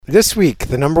This week,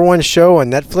 the number one show on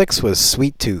Netflix was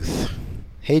Sweet Tooth.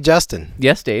 Hey, Justin.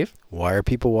 Yes, Dave? Why are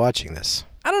people watching this?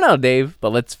 I don't know, Dave,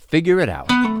 but let's figure it out.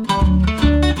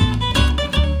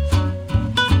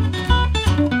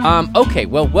 Okay,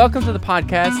 well, welcome to the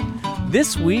podcast.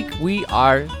 This week, we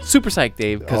are super psyched,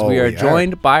 Dave, because we are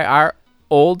joined by our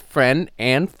old friend,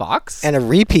 Ann Fox. And a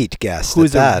repeat guest. Who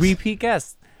is a repeat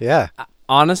guest. Yeah.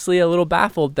 Honestly, a little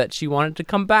baffled that she wanted to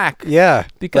come back. Yeah,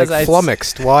 because like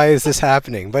flummoxed. Why is this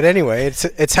happening? But anyway,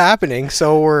 it's happening,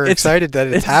 so we're excited that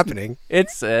it's happening.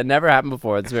 It's never happened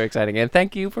before. It's very exciting. And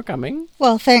thank you for coming.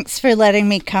 Well, thanks for letting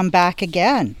me come back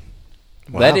again.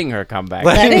 Wow. Letting her come back.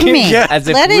 Letting me. Yeah. As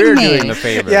if we're doing the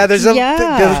favor. Yeah, there's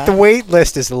the wait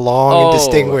list is long and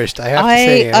distinguished, I have to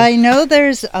say. I know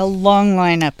there's a long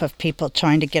lineup of people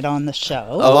trying to get on the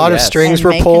show. A lot of strings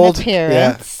were pulled. An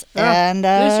appearance, and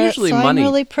there's usually so money. I'm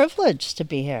really privileged to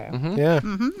be here. Mm-hmm. Yeah.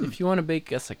 Mm-hmm. If you want to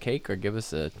bake us a cake or give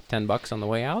us $10 on the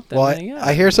way out, then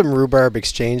I hear some rhubarb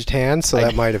exchanged hands, so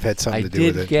that might have had something to do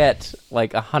with it. I did get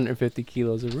like 150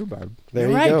 kilos of rhubarb. There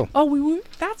you go. Oh,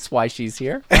 that's why she's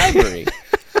here. Library.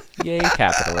 Yay,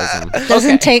 capitalism.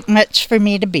 Doesn't take much for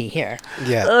me to be here.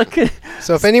 Yeah. Okay.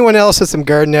 So if anyone else has some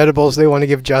garden edibles they want to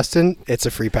give Justin, it's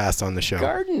a free pass on the show.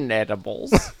 Garden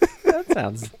edibles? That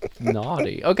sounds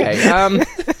naughty. Okay.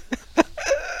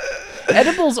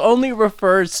 Edibles only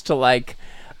refers to like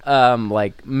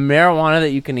marijuana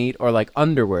that you can eat or like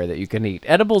underwear that you can eat.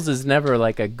 Edibles is never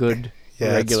like a good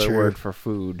regular word for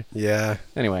food. Yeah.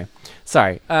 Anyway,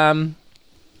 sorry.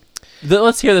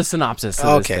 Let's hear the synopsis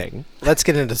of this thing. Let's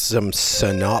get into some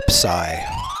synopsi.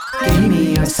 Give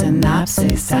me your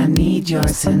synopsis, I need your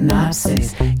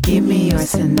synopsis. Give me your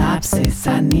synopsis,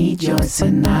 I need your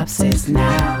synopsis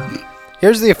now.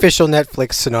 Here's the official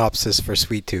Netflix synopsis for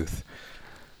Sweet Tooth.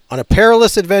 On a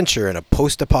perilous adventure in a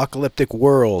post-apocalyptic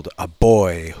world, a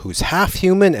boy who's half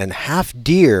human and half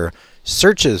deer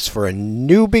searches for a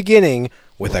new beginning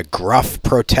with a gruff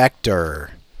protector.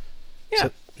 Yeah.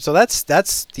 So that's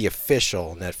the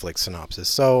official Netflix synopsis.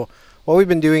 So what we've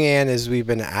been doing, Ann, is we've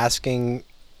been asking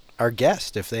our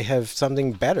guest if they have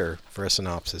something better for a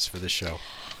synopsis for this show.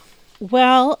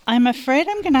 Well, I'm afraid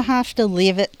I'm going to have to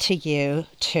leave it to you,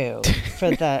 too,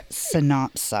 for the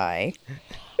synopsi.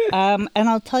 And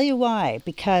I'll tell you why.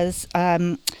 Because,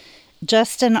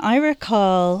 Justin, I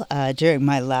recall during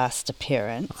my last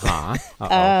appearance,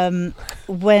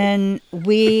 when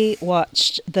we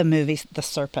watched the movie The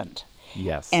Serpent.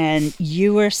 Yes. And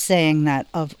you were saying that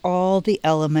of all the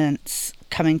elements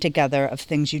coming together of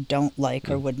things you don't like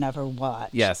or would never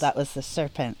watch, that was The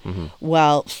Serpent. Mm-hmm.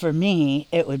 Well, for me,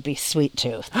 it would be Sweet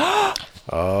Tooth.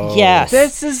 Oh. Yes.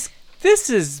 This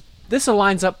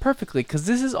aligns up perfectly because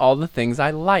this is all the things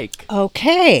I like.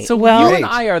 Okay. So you and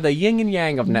I are the yin and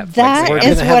yang of Netflix. That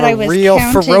is what I was counting on. We're going to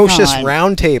have a real ferocious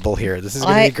round table here. This is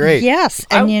going to be great. Yes.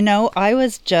 And I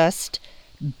was just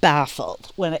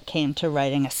baffled when it came to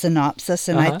writing a synopsis,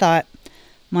 and I thought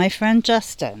my friend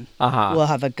Justin will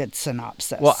have a good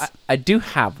synopsis. Well, I do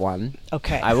have one.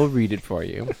 Okay. I will read it for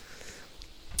you.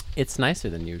 It's nicer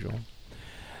than usual.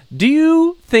 Do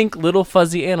you think little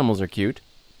fuzzy animals are cute?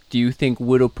 Do you think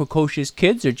little precocious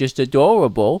kids are just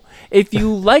adorable? If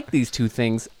you like these two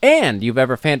things and you've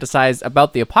ever fantasized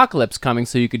about the apocalypse coming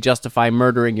so you could justify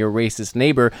murdering your racist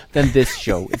neighbor, then this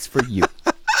show is for you.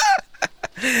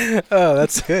 Oh,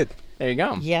 that's good. There you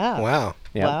go. Yeah. Wow.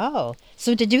 Yep. Wow.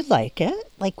 So did you like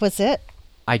it? Like, was it?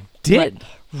 I did.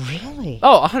 Really?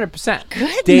 Oh, 100%.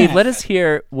 Goodness. Dave, let us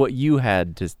hear what you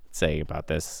had to say about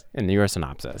this in your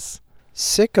synopsis.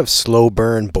 Sick of slow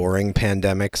burn, boring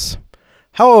pandemics?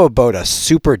 How about a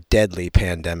super deadly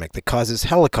pandemic that causes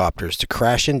helicopters to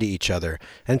crash into each other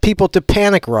and people to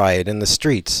panic riot in the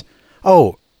streets?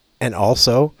 Oh, and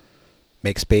also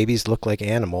makes babies look like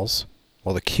animals.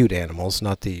 Well, the cute animals,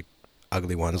 not the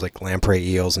ugly ones like lamprey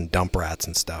eels and dump rats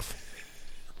and stuff.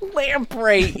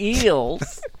 Lamprey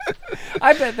eels?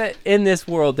 I bet that in this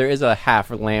world there is a half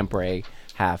lamprey,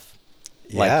 half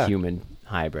human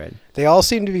hybrid. They all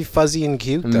seem to be fuzzy and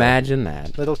cute, though. Imagine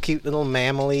that. Cute little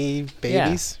mammally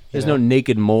babies. Yeah. There's no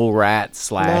naked mole rat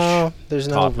 / No, there's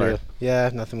toddler.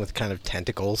 Nothing with kind of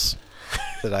tentacles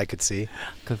that I could see.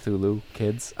 Cthulhu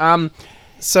kids.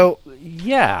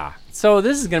 So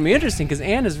this is going to be interesting because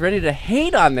Ann is ready to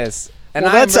hate on this. And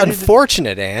that's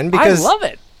unfortunate, Ann, because I love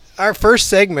it. Our first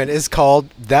segment is called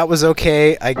That Was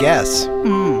Okay, I Guess.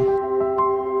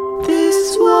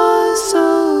 This was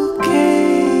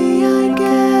okay, I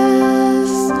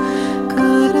guess.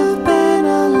 Could have been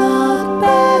a lot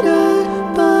better,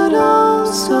 but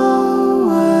also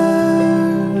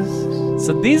worse.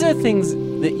 So these are things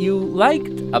that you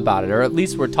liked about it, or at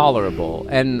least were tolerable.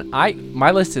 And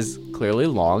my list is clearly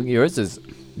long. Yours is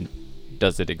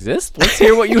Does it exist? Let's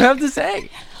hear what you have to say.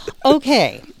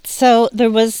 Okay, so there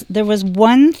was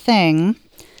one thing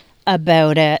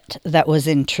about it that was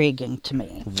intriguing to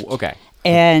me. Okay.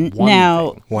 And One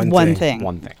now thing. one thing.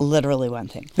 One thing. Literally one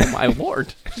thing. Oh, my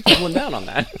lord. Doubling down on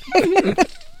that.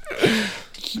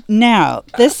 Now,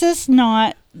 this is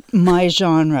not my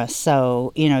genre,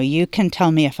 so, you can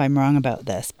tell me if I'm wrong about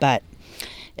this, but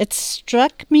it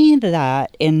struck me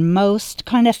that in most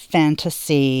kind of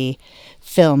fantasy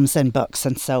films and books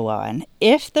and so on,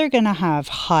 if they're going to have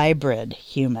hybrid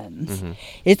humans,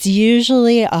 it's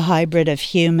usually a hybrid of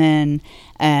human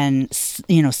and,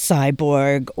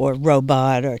 cyborg or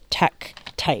robot or tech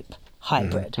type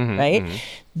hybrid, right?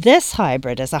 This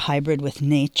hybrid is a hybrid with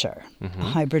nature, a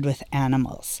hybrid with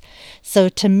animals. So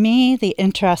to me, the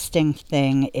interesting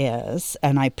thing is,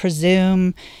 and I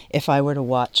presume if I were to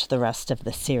watch the rest of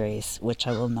the series, which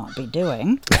I will not be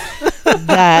doing,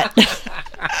 that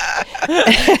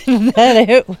that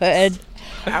it would...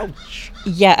 Ouch.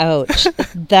 Yeah, ouch.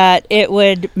 That it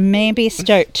would maybe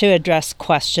start to address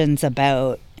questions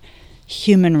about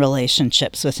human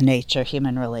relationships with nature,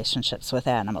 human relationships with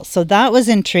animals. So that was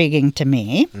intriguing to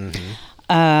me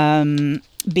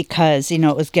because,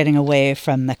 it was getting away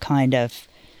from the kind of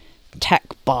tech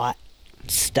bot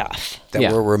stuff. That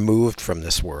Yeah. were removed from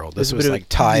this world. This There's a was bit of- like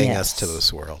tying Yes. us to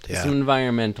this world. Yeah. Some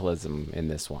environmentalism in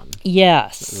this one. As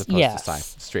Yes, opposed yes.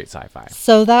 to straight sci-fi.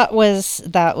 So that was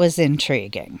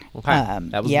intriguing. Okay,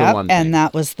 that was the yep, one thing. and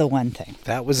that was the one thing.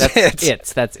 That was That's it.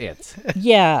 That's it.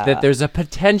 Yeah, That there's a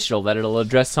potential that it'll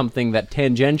address something that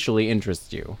tangentially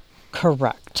interests you.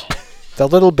 correct. The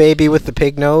little baby with the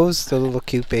pig nose, the little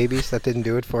cute babies, that didn't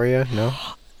do it for you? No?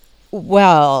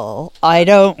 Well, I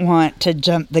don't want to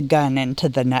jump the gun into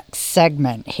the next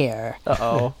segment here.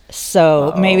 Uh-oh.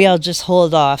 So maybe I'll just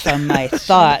hold off on my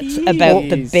thoughts about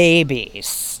the Jeez.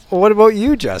 babies. Well, what about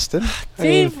you, Justin? I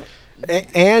mean, Dave,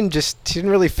 Anne just didn't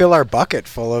really fill our bucket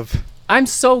full of I'm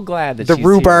so glad that the she's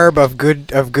rhubarb of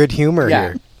good humor here. Yeah.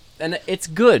 here. And it's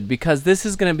good because this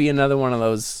is going to be another one of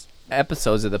those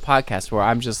episodes of the podcast where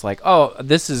I'm just like, "Oh,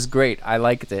 this is great. I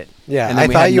liked it." Yeah, And then I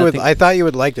we thought had you would. nothing- I thought you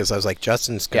would like this. I was like,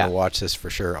 Justin's gonna Yeah. watch this for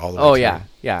sure all the way Oh through. yeah.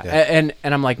 Yeah. And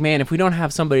I'm like, man, if we don't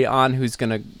have somebody on who's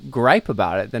gonna gripe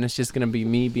about it, then it's just gonna be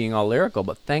me being all lyrical.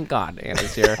 But thank God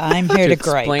Anna's here. I'm here to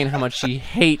gripe. explain how much she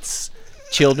hates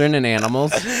children and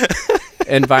animals,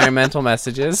 environmental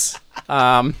messages,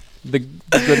 the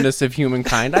goodness of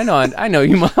humankind. I know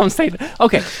you, Mom. Say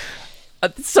okay.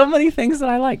 So many things that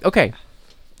I like. Okay,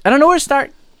 I don't know where to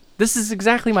start. This is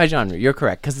exactly my genre. You're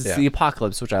correct because it's Yeah. the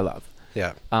apocalypse, which I love.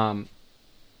 Yeah.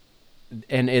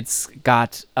 And it's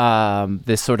got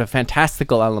this sort of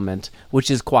fantastical element, which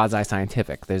is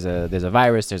quasi-scientific. There's a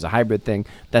virus, there's a hybrid thing.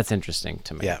 That's interesting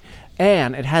to me. Yeah.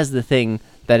 And it has the thing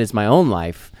that is my own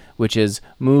life, which is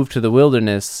move to the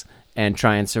wilderness and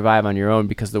try and survive on your own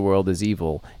because the world is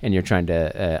evil and you're trying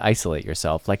to isolate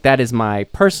yourself. Like, that is my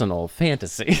personal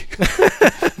fantasy.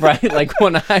 Right? Like,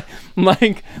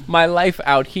 my life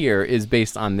out here is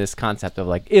based on this concept of,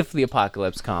 like, if the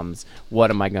apocalypse comes, what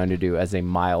am I going to do as a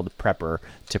mild prepper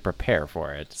to prepare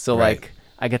for it? So, Right. like,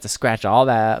 I get to scratch all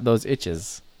those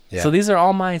itches. Yeah. So these are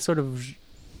all my sort of,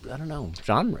 I don't know,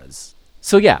 genres.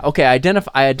 So yeah, okay, I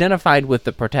identified with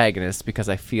the protagonist because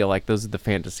I feel like those are the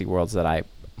fantasy worlds that I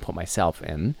put myself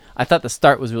in. I thought the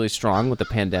start was really strong with the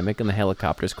pandemic and the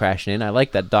helicopters crashing in. I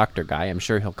like that doctor guy. I'm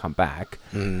sure he'll come back.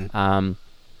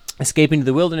 Escaping to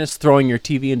the wilderness, throwing your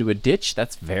TV into a ditch,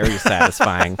 that's very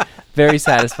satisfying. Very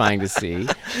satisfying to see.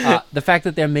 The fact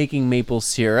that they're making maple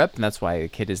syrup, and that's why the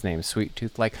kid is named Sweet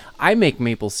Tooth. Like, I make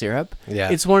maple syrup.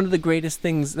 Yeah. It's one of the greatest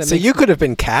things that So makes you could have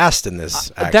been cast in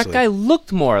this. Actually, that guy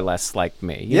looked more or less like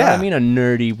me. You know what I mean? A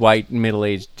nerdy, white,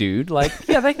 middle-aged dude. Like,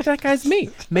 yeah, that guy's me.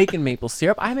 Making maple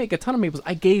syrup. I make a ton of maples.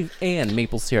 I gave Anne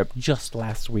maple syrup just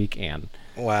last week, Anne.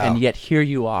 Wow. And yet here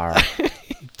you are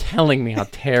telling me how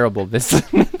terrible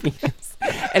this movie is.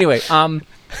 Anyway,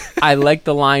 I like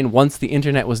the line, once the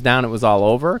internet was down, it was all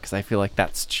over, because I feel like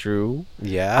that's true.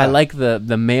 Yeah. I like the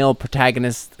male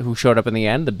protagonist who showed up in the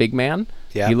end, the big man.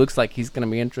 Yeah. He looks like he's going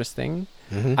to be interesting.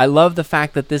 I love the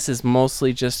fact that this is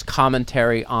mostly just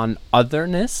commentary on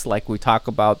otherness, like we talk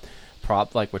about,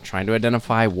 like we're trying to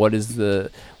identify what is the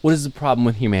problem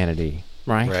with humanity,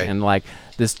 right? Right. And like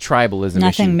this tribalism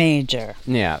Nothing issue. major.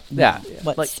 Yeah.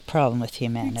 What's Like, the problem with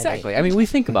humanity? exactly. I mean, we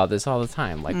think about this all the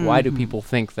time. Like, why do people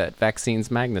think that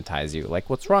vaccines magnetize you? Like,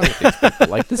 what's wrong with these people?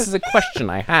 Like, this is a question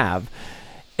I have.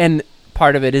 And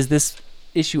part of it is this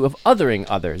issue of othering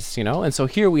others, you know? And so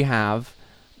here we have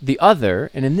the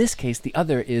other, and in this case, the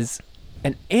other is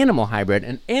an animal hybrid,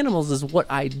 and animals is what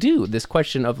I do. This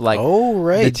question of, like, Oh,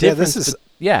 right. the Yeah, this difference is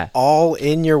yeah. all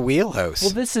in your wheelhouse.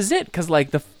 Well, this is it, because,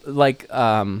 like,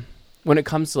 when it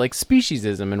comes to like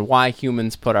speciesism and why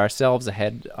humans put ourselves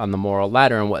ahead on the moral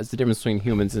ladder, and what is the difference between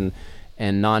humans and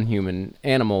non-human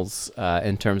animals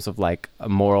in terms of like a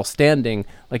moral standing,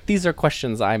 like these are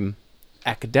questions I'm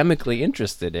academically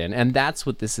interested in, and that's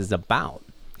what this is about.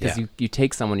 Because you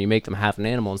take someone, you make them half an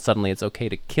animal, and suddenly it's okay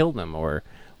to kill them or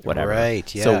whatever.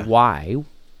 Right, yeah. So why?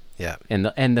 Yeah.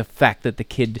 And the fact that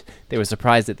they were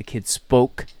surprised that the kid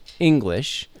spoke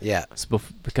English. Yeah.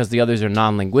 Because the others are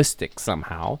non-linguistic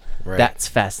somehow. Right. That's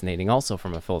fascinating also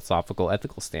from a philosophical,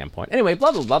 ethical standpoint. Anyway,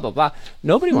 blah, blah, blah, blah, blah.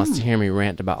 Nobody wants to hear me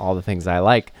rant about all the things I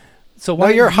like. So Well,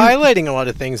 why you're don't you- highlighting a lot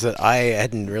of things that I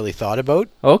hadn't really thought about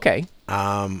Okay.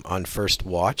 on first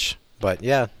watch. But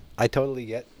yeah, I totally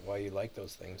get why you like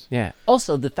those things. Yeah.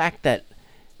 Also, the fact that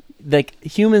like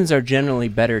humans are generally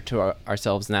better to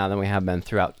ourselves now than we have been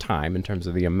throughout time in terms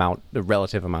of the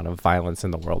relative amount of violence in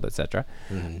the world, etc.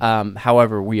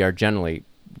 However, we are generally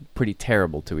pretty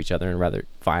terrible to each other and rather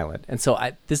violent. And so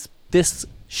this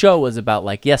show was about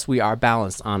like, yes, we are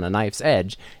balanced on a knife's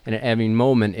edge, and at every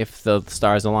moment, if the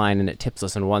stars align and it tips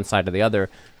us on one side or the other,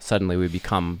 suddenly we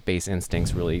become base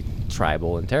instincts really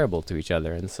tribal and terrible to each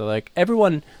other. And so like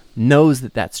everyone knows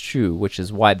that that's true, which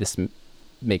is why this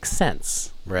makes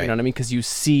sense. Right. You know what I mean? Because you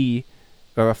see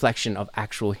a reflection of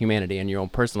actual humanity and your own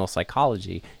personal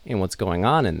psychology in what's going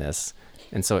on in this,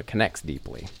 and so it connects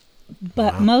deeply.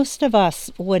 But most of us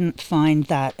wouldn't find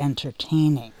that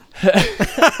entertaining.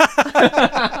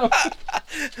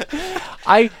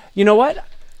 You know what?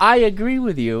 I agree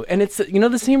with you, and it's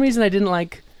the same reason I didn't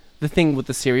like the thing with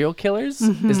the serial killers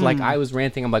is like I was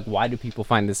ranting. I'm like, why do people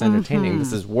find this entertaining?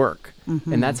 This is work,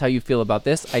 and that's how you feel about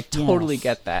this. I totally Yes.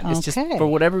 get that. It's just Okay. for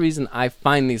whatever reason I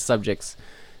find these subjects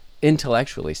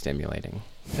intellectually stimulating,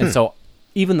 and so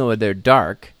even though they're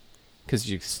dark, because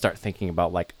you start thinking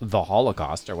about like the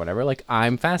Holocaust or whatever, like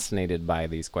I'm fascinated by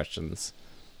these questions.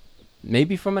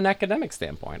 Maybe from an academic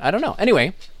standpoint. I don't know.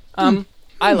 Anyway,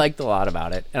 I liked a lot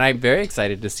about it, and I'm very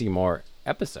excited to see more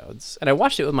episodes. And I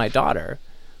watched it with my daughter,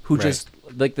 who Right. just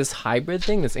like this hybrid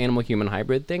thing, this animal-human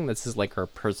hybrid thing. This is like her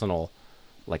personal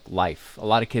like life. A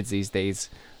lot of kids these days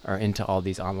are into all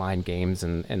these online games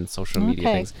and social media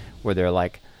Okay. things where they're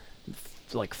like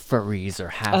furries or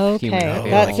half human. Okay, or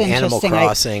that's like like, Animal interesting.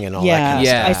 Crossing and all that yeah, kind of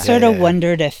Yeah. I stuff. sort of Yeah.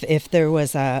 wondered if there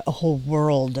was a whole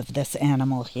world of this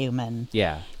animal-human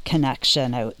yeah.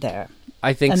 connection out there.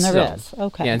 I think And so. there is.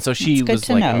 Okay. Yeah, and so she That's good was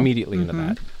to like know. immediately into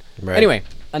that. Right. Anyway,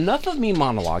 enough of me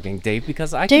monologuing, Dave,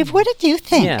 because I Dave, could- what did you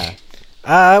think?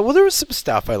 Yeah. Well, there was some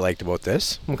stuff I liked about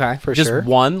this. Okay. For just sure.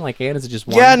 one? Like, Anne, is it just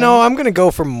one? Yeah, thing? no, I'm gonna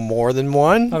go for more than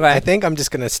one. Okay. I think I'm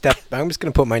just gonna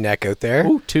put my neck out there.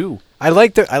 Ooh, two. I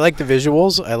liked the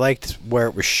visuals. I liked where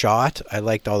it was shot. I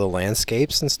liked all the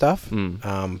landscapes and stuff.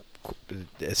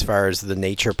 As far as the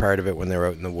nature part of it, when they were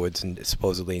out in the woods and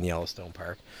supposedly in Yellowstone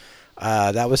Park,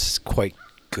 that was quite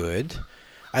good.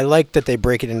 I like that they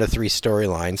break it into 3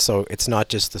 storylines, so it's not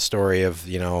just the story of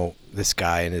this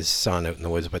guy and his son out in the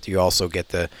woods, but you also get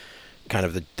the kind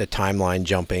of the timeline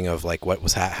jumping of like what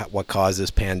was what caused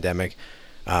this pandemic.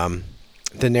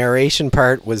 The narration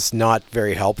part was not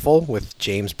very helpful with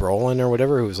James Brolin or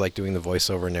whatever, who was like doing the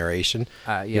voiceover narration.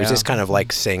 He was just kind of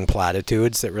like saying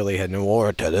platitudes that really had no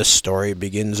order. This story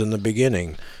begins in the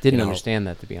beginning. Didn't understand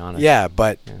that, to be honest. Yeah,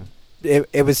 but Yeah.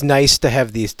 it was nice to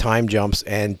have these time jumps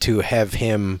and to have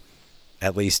him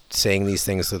at least saying these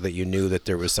things so that you knew that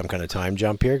there was some kind of time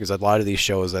jump here, because a lot of these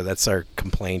shows, that's our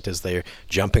complaint, is they're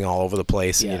jumping all over the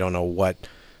place and Yeah. you don't know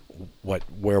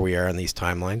where we are in these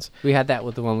timelines. We had that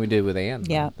with the one we did with Anne.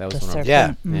 Yeah, That was the one of circle.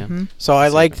 Yeah. Yeah. Mhm. So I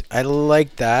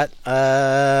liked that,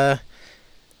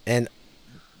 and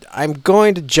I'm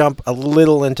going to jump a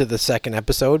little into the second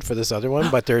episode for this other one,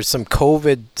 but there's some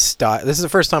COVID style. This is the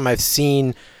first time I've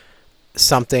seen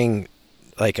something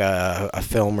like a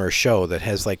film or show that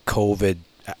has like COVID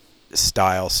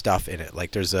style stuff in it.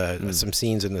 Like there's some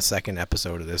scenes in the second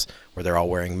episode of this where they're all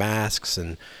wearing masks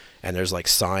and there's like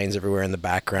signs everywhere in the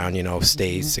background,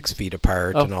 stay 6 feet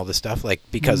apart and all this stuff, like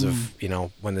because of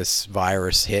when this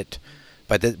virus hit.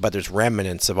 But there's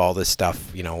remnants of all this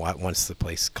stuff, once the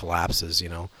place collapses,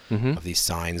 of these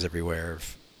signs everywhere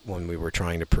of when we were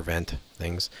trying to prevent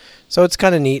things. So it's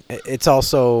kind of neat. It's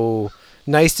also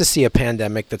nice to see a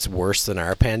pandemic that's worse than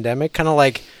our pandemic. Kind of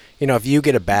like, if you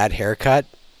get a bad haircut,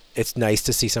 it's nice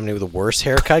to see somebody with a worse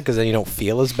haircut because then you don't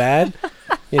feel as bad.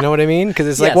 You know what I mean? Because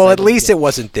it's like, Yes, well, I at do, least yeah. it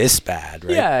wasn't this bad,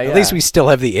 right? Yeah, At least yeah. we still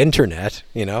have the internet,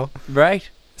 Right.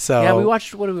 So Yeah,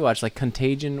 what did we watch? Like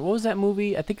Contagion. What was that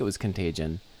movie? I think it was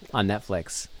Contagion on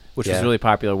Netflix, which was Yeah. really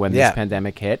popular when Yeah. this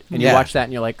pandemic hit. And Yeah. you watch that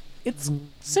and you're like, it's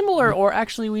similar, or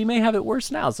actually we may have it worse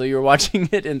now. So you're watching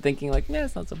it and thinking like, nah,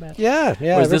 it's not so bad. Yeah.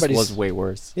 Whereas this everybody's- was way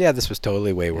worse. Yeah, this was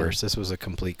totally way worse. This was a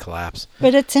complete collapse.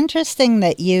 But it's interesting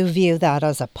that you view that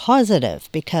as a positive,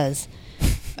 because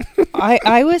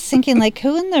I was thinking, like,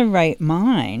 who in their right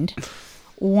mind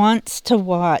wants to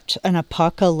watch an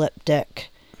apocalyptic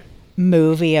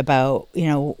movie about,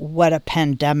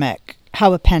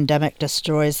 how a pandemic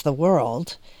destroys the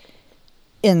world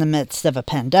in the midst of a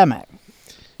pandemic?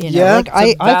 Yeah, like, it's a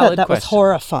I thought valid that was question.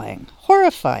 horrifying.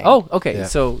 Horrifying. Oh, okay. Yeah.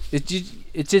 So it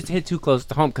just hit too close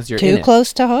to home because you're in Too it.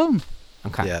 close to home.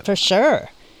 Okay. Yeah. For sure.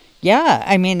 Yeah.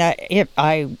 I mean, if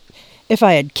I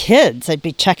had kids, I'd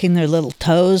be checking their little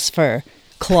toes for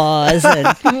claws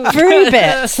and furry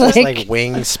bits. It's like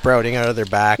wings sprouting out of their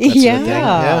back. That yeah. sort of thing.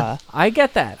 Yeah. I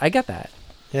get that.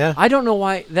 Yeah. I don't know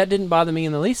why that didn't bother me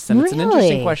in the least, and it's an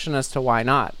interesting Really? question as to why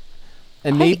not.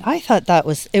 And maybe I thought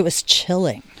it was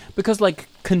chilling. because like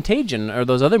Contagion or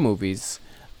those other movies,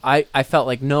 I felt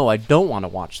like no, I don't want to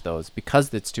watch those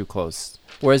because it's too close.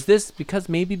 Whereas this, because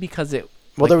it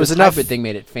Well, there was this enough- hybrid thing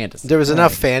made it fantasy. There was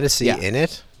enough fantasy Yeah. in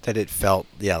it that it felt,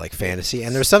 like fantasy.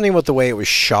 And there was something about the way it was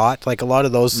shot. Like a lot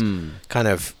of those kind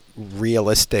of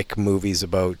realistic movies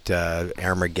about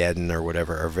Armageddon or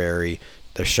whatever are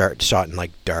they're shot in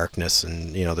like darkness,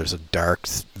 and, there's a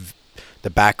the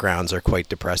backgrounds are quite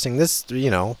depressing. This,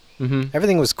 Mm-hmm.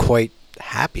 everything was quite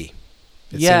happy.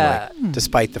 It Yeah. seemed like,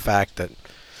 despite the fact that,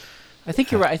 I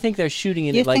think you're right. I think they're shooting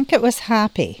in You it like think it was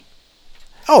happy?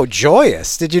 oh,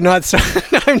 joyous. Did you not?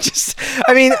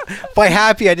 By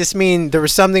happy, I just mean there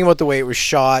was something about the way it was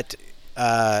shot,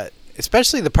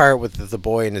 especially the part with the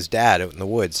boy and his dad out in the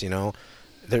woods,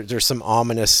 There's some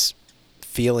ominous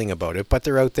feeling about it, but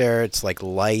they're out there. It's like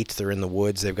light. They're in the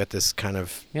woods. They've got this kind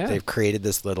of, they've created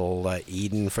this little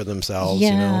Eden for themselves,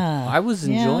 I was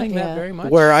enjoying that very much.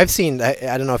 Where I've seen,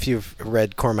 I don't know if you've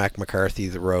read Cormac McCarthy,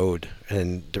 The Road,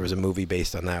 and there was a movie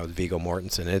based on that with Viggo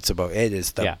Mortensen. It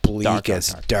is the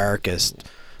bleakest, darkest,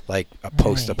 like a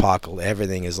post-apocalypse.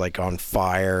 Everything is like on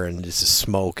fire and there's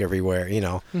smoke everywhere,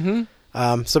 Mm-hmm.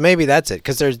 So maybe that's it,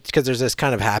 because there's this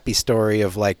kind of happy story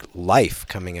of like life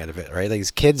coming out of it, right? Like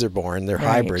these kids are born, they're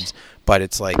hybrids, but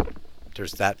it's like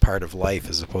there's that part of life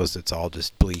as opposed to it's all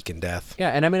just bleak and death. Yeah,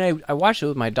 and I mean, I watched it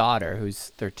with my daughter, who's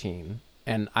 13,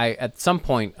 and at some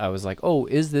point I was like, oh,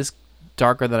 is this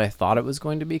darker than I thought it was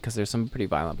going to be? Because there's some pretty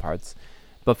violent parts,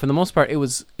 but for the most part, it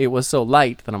was so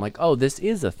light that I'm like, oh, this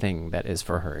is a thing that is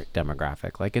for her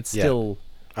demographic. Like it's still.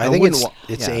 I think wouldn't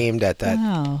it's aimed at that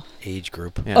Wow. age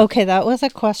group. Yeah. Okay, that was a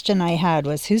question I had,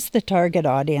 was who's the target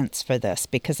audience for this?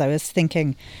 Because I was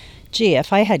thinking, gee,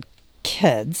 if I had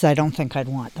kids, I don't think I'd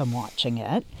want them watching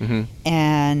it. Mm-hmm.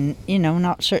 And,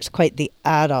 not sure it's quite the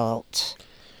adult.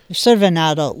 There's sort of an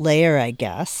adult layer, I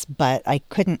guess, but I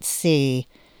couldn't see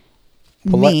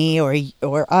me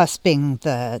or us being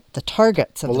the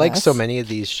targets of Well, like this. so many of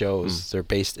these shows,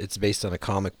 it's based on a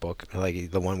comic book.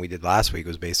 Like the one we did last week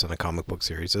was based on a comic book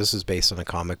series. So this is based on a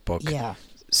comic book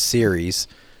series,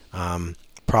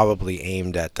 probably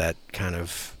aimed at that kind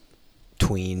of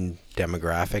tween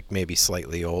demographic, maybe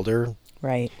slightly older.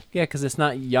 Right. Yeah, because it's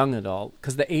not young adult.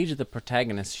 Because the age of the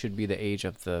protagonist should be the age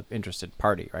of the interested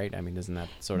party, right? I mean, isn't that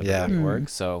sort of the way it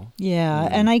works? So Yeah,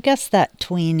 and I guess that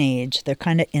tween age, they're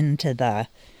kind of into the,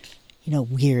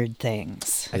 weird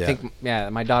things. I think,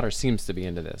 my daughter seems to be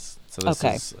into this. So this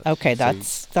is, Okay, so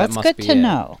that's that must good be to it.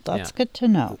 know. That's Yeah. good to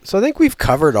know. So I think we've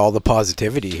covered all the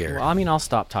positivity here. Well, I mean, I'll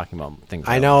stop talking about things.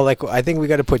 I know, I think we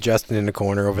got to put Justin in the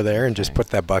corner over there and just put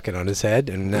that bucket on his head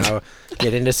and now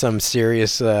get into some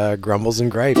serious grumbles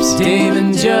and gripes. Dave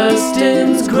and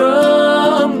Justin's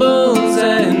grumbles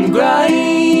and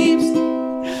gripes.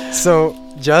 So,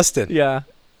 Justin, Yeah.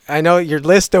 I know your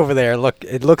list over there. Look,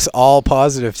 it looks all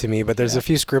positive to me, but there's a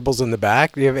few scribbles in the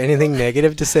back. Do you have anything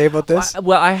negative to say about this?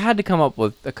 Well, I had to come up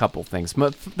with a couple things.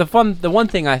 But the one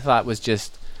thing I thought was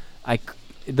just,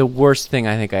 the worst thing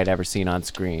I think I'd ever seen on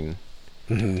screen,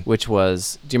 which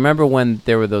was, do you remember when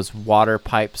there were those water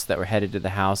pipes that were headed to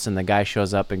the house, and the guy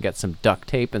shows up and gets some duct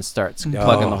tape and starts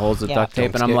plugging the holes with duct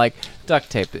tape, and I'm like, duct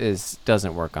tape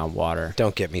doesn't work on water.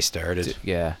 Don't get me started.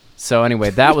 Yeah. So anyway,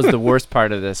 that was the worst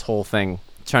part of this whole thing.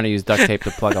 Trying to use duct tape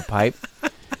to plug a pipe.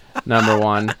 Number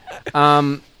one.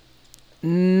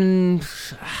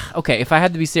 Okay, if I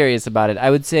had to be serious about it,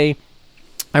 I would say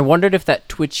I wondered if that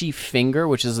twitchy finger,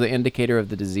 which is the indicator of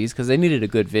the disease, because they needed a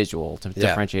good visual to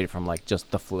differentiate it from like just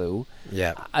the flu.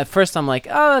 Yeah. At first I'm like,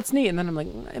 oh, that's neat. And then I'm like,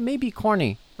 it may be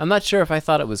corny. I'm not sure if I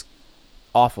thought it was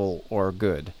awful or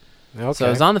good. Okay. So I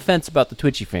was on the fence about the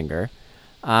twitchy finger.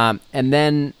 And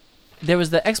then there was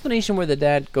the explanation where the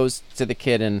dad goes to the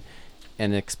kid and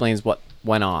and it explains what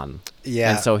went on.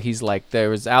 Yeah. And so he's like, there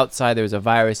was a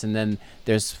virus, and then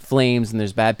there's flames, and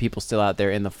there's bad people still out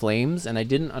there in the flames. And I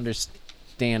didn't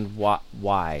understand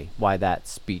why that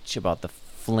speech about the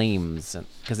flames,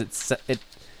 because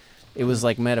it was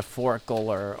like metaphorical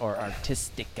or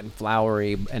artistic and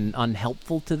flowery and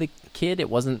unhelpful to the kid. It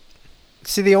wasn't.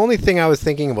 See, the only thing I was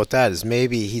thinking about that is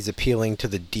maybe he's appealing to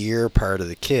the deer part of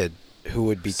the kid who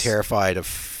would be terrified of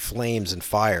flames and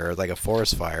fire, like a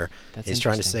forest fire. That's He's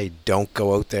trying to say, don't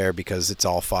go out there because it's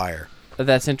all fire.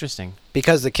 That's interesting.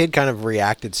 Because the kid kind of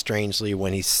reacted strangely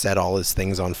when he set all his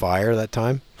things on fire that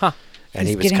time. Huh. And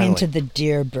He's he was getting kind into of like, the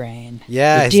deer brain.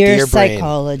 yeah, the his deer brain.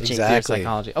 psychology. Exactly. Deer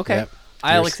psychology. Okay. Yep.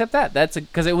 I'll Deer- accept that. That's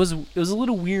because it was a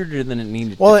little weirder than it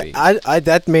needed Well, to be. I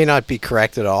that may not be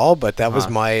correct at all, but that was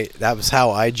Uh-huh. that was how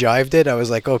I jived it. I was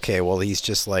like, okay, well, he's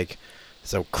just like,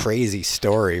 it's a crazy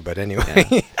story, but anyway.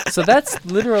 Yeah. So that's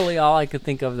literally all I could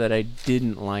think of that I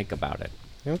didn't like about it.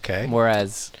 Okay.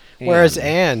 Whereas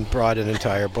Anne brought an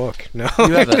entire book. No.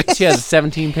 she has a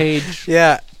 17-page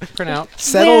Yeah. printout.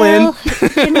 Settle Well,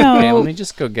 in. Okay, let me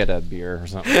just go get a beer or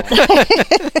something.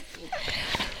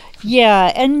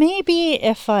 Yeah, and maybe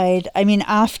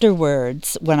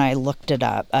afterwards, when I looked it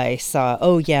up, I saw,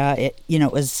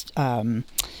 it was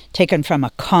taken from a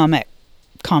comic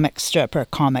strip or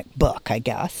comic book, I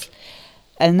guess.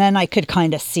 And then I could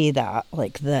kind of see that,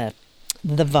 like the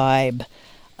vibe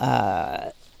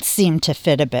seemed to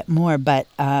fit a bit more. But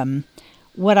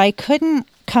what I couldn't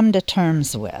come to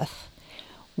terms with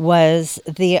was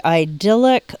the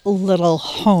idyllic little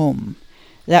home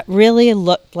that really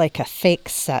looked like a fake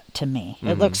set to me.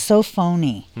 It looked so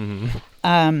phony.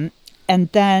 And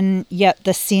then, yet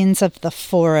the scenes of the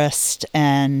forest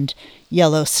and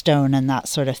Yellowstone and that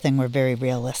sort of thing were very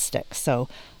realistic. So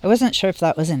I wasn't sure if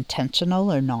that was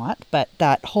intentional or not, but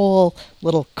that whole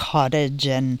little cottage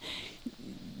and,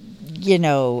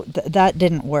 that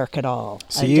didn't work at all.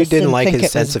 So I you just didn't like think his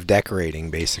it sense was- of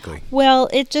decorating, basically. Well,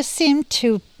 it just seemed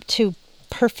too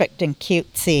perfect and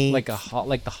cutesy. like the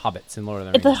hobbits in Lord of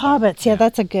the Rings. The Hobbits, yeah,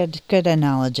 that's a good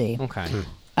analogy. Okay.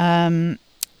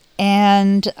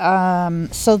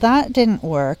 So that didn't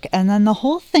work. And then the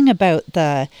whole thing about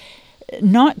the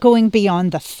not going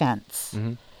beyond the fence.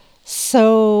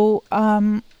 So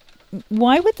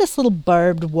why would this little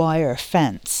barbed wire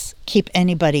fence keep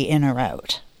anybody in or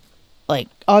out? Like,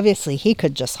 obviously he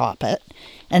could just hop it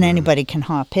and anybody can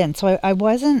hop in. So I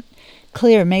wasn't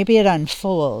clear. Maybe it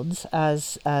unfolds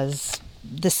as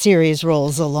the series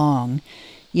rolls along.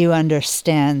 You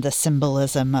understand the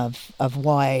symbolism of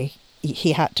why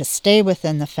he had to stay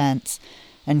within the fence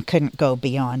and couldn't go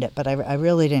beyond it. But I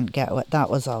really didn't get what that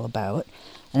was all about.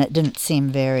 And it didn't seem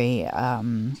very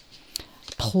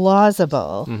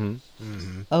plausible.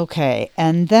 Okay.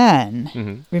 And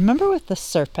then, remember with the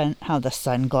serpent, how the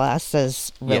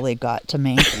sunglasses really got to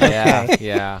me? Yeah, Okay.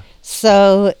 yeah.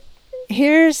 So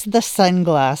here's the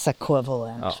sunglass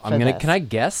equivalent. Oh, for this. Can I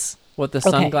guess what the Okay,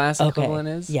 sunglass okay, equivalent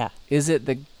is? yeah. Is it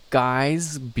the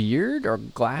guy's beard or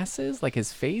glasses, like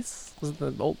his face? Was it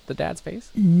the dad's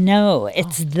face? No,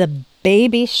 it's the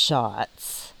baby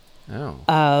shots Oh.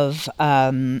 of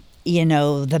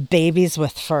the babies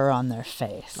with fur on their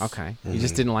face. Okay. You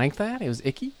just didn't like that? It was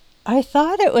icky? I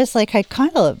thought it was like I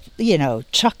kind of,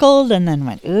 chuckled and then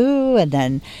went ooh, and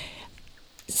then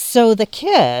so the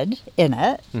kid in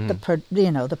it,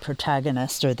 the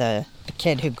protagonist or the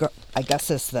kid who I guess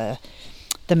is the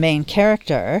main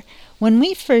character, when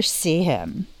we first see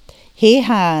him, he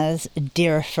has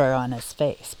deer fur on his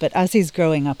face, but as he's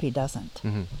growing up, he doesn't.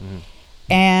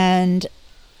 And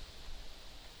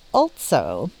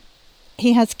also,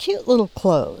 he has cute little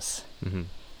clothes.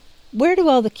 Where do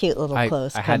all the cute little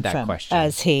clothes I come had that from question.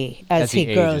 as he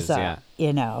he grows ages, up?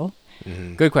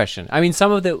 Good question. I mean,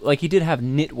 some of he did have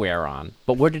knitwear on,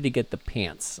 but where did he get the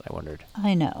pants? I wondered.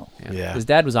 I know. Yeah. His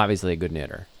dad was obviously a good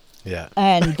knitter. Yeah.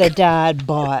 And the dad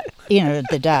bought,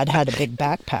 the dad had a big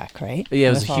backpack, right? Yeah,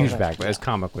 it was With a all huge the- backpack. It was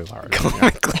comically large.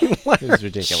 It was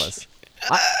ridiculous.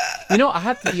 I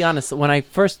have to be honest.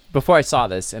 Before I saw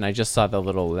this, and I just saw the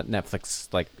little Netflix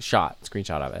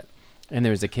screenshot of it, and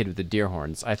there was a kid with the deer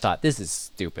horns. I thought, this is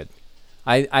stupid.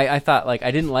 I thought,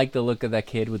 I didn't like the look of that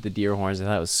kid with the deer horns. I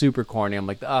thought it was super corny. I'm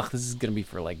like, ugh, this is gonna be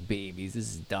for babies. This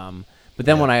is dumb. But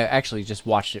then when I actually just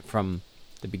watched it from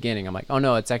the beginning, I'm like, oh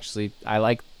no, it's actually I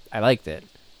liked it.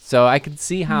 So I could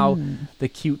see how the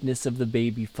cuteness of the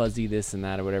baby fuzzy this and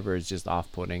that or whatever is just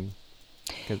off-putting.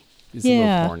 'Cause it's a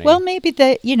little corny. Well, maybe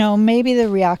maybe the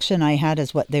reaction I had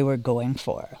is what they were going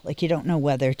for. Like, you don't know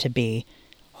whether to be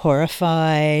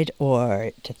horrified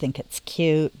or to think it's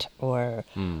cute or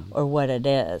what it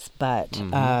is. But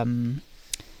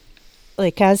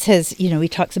like as his, he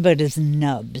talks about his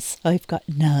nubs. I've got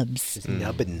nubs. His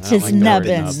nubbins. His like the word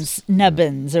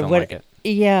nubbins, or Don't what? like it.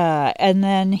 Yeah, and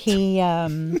then he,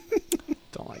 Don't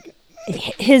like it.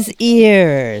 his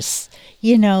ears.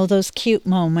 Those cute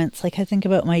moments. Like I think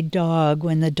about my dog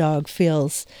when the dog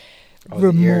feels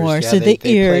remorse. So the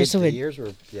ears would. The ears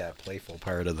were a playful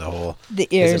part of the whole. The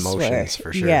ears his emotions were,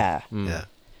 for sure. Yeah. Yeah.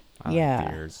 I like Yeah.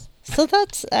 the ears. So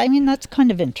that's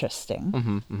kind of interesting.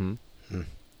 Mm-hmm.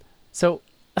 So,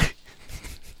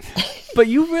 but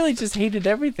you really just hated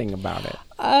everything about it.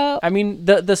 I mean,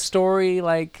 the story,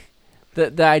 like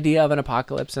the idea of an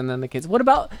apocalypse, and then the kids. What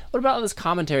about this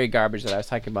commentary garbage that I was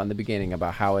talking about in the beginning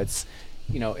about how it's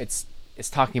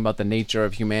talking about the nature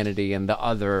of humanity and the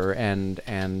other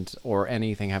and or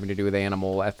anything having to do with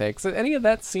animal ethics. Did any of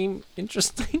that seem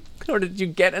interesting, or did you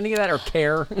get any of that or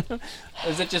care? Or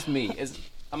is it just me?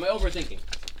 Am I overthinking?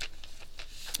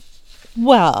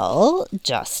 Well,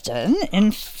 Justin,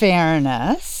 in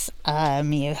fairness,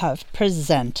 you have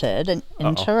presented an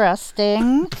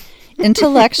interesting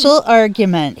intellectual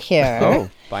argument here. Oh,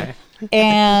 bye.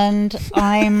 And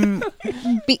I'm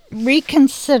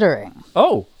reconsidering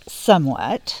Oh,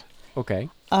 somewhat. okay.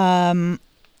 I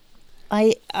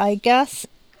guess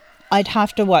I'd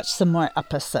have to watch some more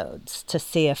episodes to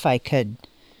see if I could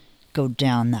go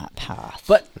down that path.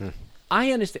 But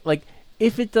I understand, like,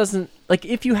 if it doesn't, like,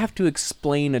 if you have to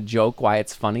explain a joke why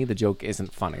it's funny, the joke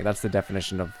isn't funny. That's the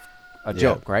definition of a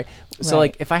joke, right? So, Right.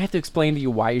 like, if I have to explain to you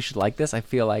why you should like this, I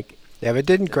feel like Yeah, but it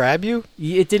didn't grab you.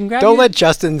 it didn't grab Don't you. let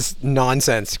Justin's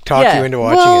nonsense talk Yeah. you into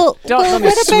watching well, it. Don't let me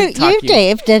what sweet about talk you, you.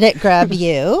 Dave? Did it grab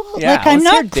you? Yeah, like, I'm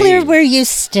let's hear not clear Dave. where you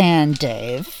stand,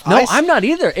 Dave. No, I'm not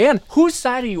either. And whose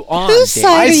side are you on? Whose Dave?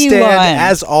 side I are you stand, on?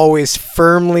 as always,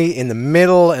 firmly in the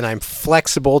middle, and I'm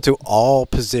flexible to all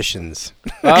positions.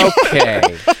 Okay,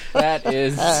 that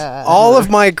is All of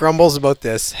my grumbles about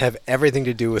this have everything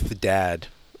to do with the dad.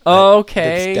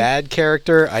 okay. This dad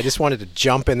character, I just wanted to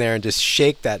jump in there and just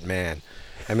shake that man.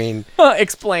 I mean,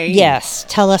 Explain. Yes,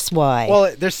 tell us why.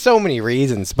 well, there's so many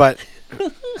reasons, but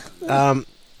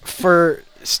for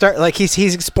start, like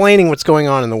he's explaining what's going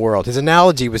on in the world. His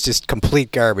analogy was just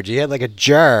complete garbage. He had like a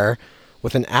jar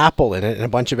with an apple in it and a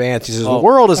bunch of ants. He says the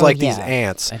world is like these yeah.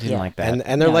 ants, I didn't Yeah. like that.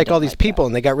 and they're No, I like don't all these like people,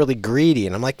 and they got really greedy.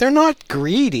 And I'm like, they're not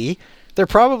greedy. They're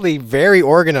probably very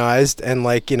organized, and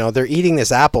like they're eating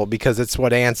this apple because it's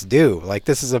what ants do. Like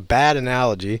this is a bad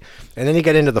analogy. And then he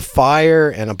got into the fire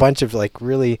and a bunch of like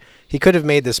really. He could have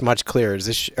made this much clearer.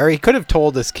 Or he could have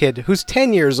told this kid who's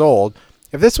 10 years old.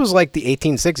 If this was like the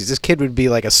 1860s, this kid would be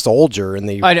like a soldier in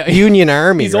the I know. Union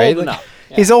Army. He's right? old Like, enough.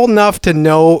 Yeah. He's old enough to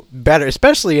know better,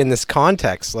 especially in this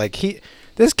context. Like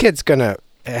this kid's gonna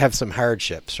have some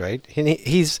hardships, right?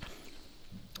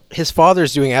 His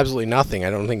father's doing absolutely nothing, I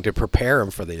don't think, to prepare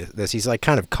him for this. He's like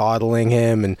kind of coddling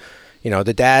him, and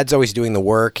the dad's always doing the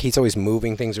work. He's always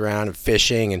moving things around and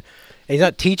fishing, and he's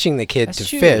not teaching the kid That's to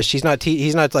true. fish. He's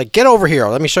not like, get over here,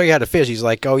 let me show you how to fish. He's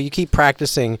like, oh, you keep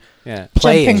practicing Yeah.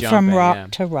 playing. Jumping from Jumping, rock yeah.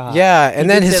 to rock. Yeah, and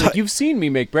then He did his say, like, you've seen me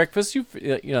make breakfast.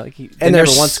 They And never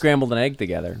there's- once scrambled an egg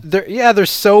together. there's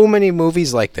so many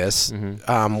movies like this,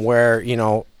 Mm-hmm. where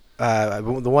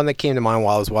the one that came to mind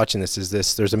while I was watching this is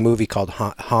this. There's a movie called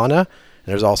Hana, and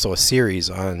there's also a series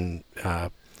on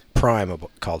Prime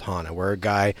called Hana, where a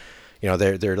guy,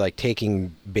 they're like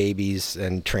taking babies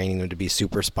and training them to be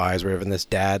super spies, whatever. And this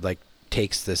dad like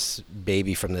takes this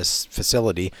baby from this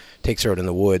facility, takes her out in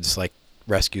the woods, like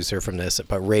rescues her from this,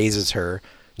 but raises her,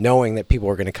 knowing that people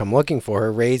are going to come looking for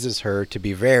her, raises her to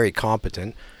be very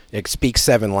competent. Like, speaks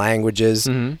 7 languages,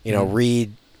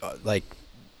 read like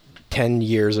 10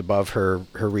 years above her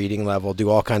reading level, do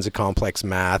all kinds of complex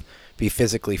math, be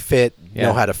physically fit, Yeah.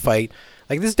 know how to fight.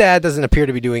 Like, this dad doesn't appear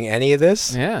to be doing any of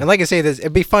this. Yeah. And like I say,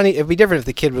 it'd be different if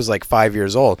the kid was like 5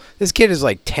 years old. This kid is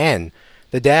like 10.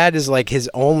 The dad is like his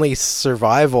only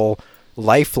survival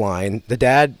lifeline. The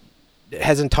dad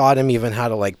hasn't taught him even how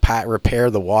to like repair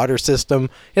the water system.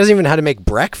 He doesn't even know how to make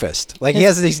breakfast. Like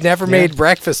he's never made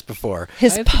breakfast before.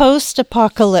 His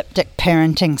post-apocalyptic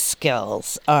parenting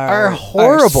skills Are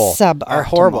horrible. suboptimal. Are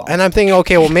horrible. And I'm thinking,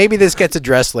 okay, well, maybe this gets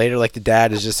addressed later. Like the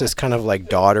dad is just this kind of like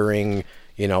doddering,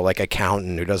 like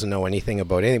accountant who doesn't know anything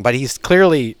about anything. But he's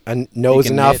clearly knows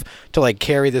can enough knit. to like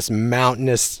carry this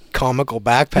mountainous comical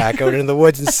backpack out into the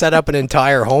woods and set up an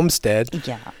entire homestead.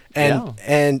 Yeah.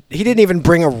 And he didn't even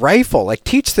bring a rifle. Like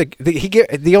teach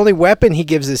the only weapon he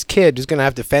gives this kid who's going to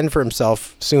have to fend for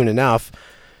himself soon enough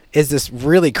is this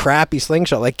really crappy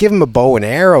slingshot. Like give him a bow and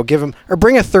arrow, or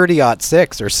bring a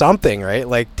 30-06 or something, right?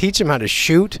 Like teach him how to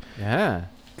shoot. Yeah.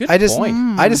 Good I just point.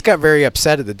 I just got very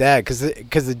upset at the dad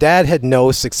because the dad had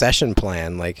no succession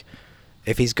plan. Like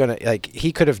if he's gonna, like,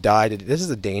 he could have died. This is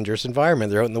a dangerous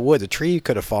environment. They're out in the woods. A tree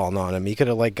could have fallen on him. He could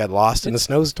have like got lost in a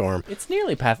snowstorm. It's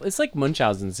nearly path. It's like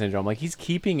Munchausen syndrome. Like he's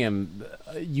keeping him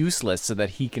useless so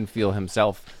that he can feel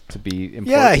himself to be important.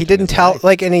 Yeah, he in didn't his tell, life.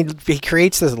 like, and he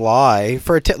creates this lie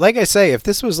for like I say, if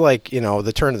this was like, you know,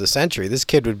 the turn of the century, this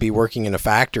kid would be working in a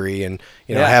factory and,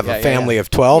 you know, Yeah, have yeah, a yeah, family yeah. of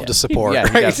 12 Yeah. to support.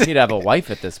 Yeah, right? he'd have a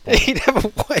wife at this point. He'd have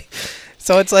a wife.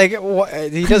 So it's like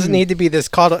he doesn't need to be this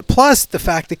caught. Plus the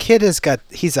fact the kid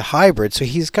he's a hybrid, so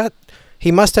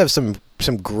he must have some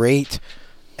great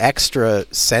extra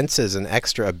senses and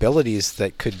extra abilities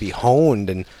that could be honed,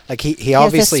 and like he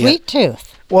obviously has a sweet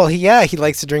tooth. well, he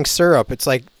likes to drink syrup. It's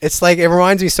like it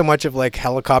reminds me so much of like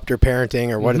helicopter parenting,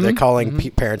 or what are they calling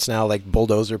parents now, like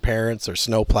bulldozer parents or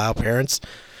snowplow parents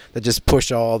that just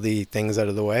push all the things out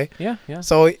of the way. Yeah, yeah.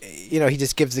 So, you know, he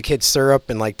just gives the kid syrup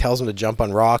and like tells him to jump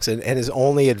on rocks, and his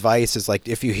only advice is like,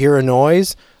 if you hear a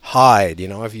noise, hide, you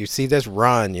know, if you see this,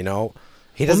 run, you know.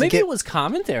 He Well, doesn't maybe get it was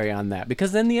commentary on that,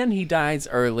 because in the end he dies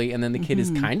early, and then the kid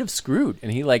is kind of screwed,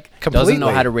 and he like doesn't know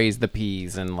Completely. how to raise the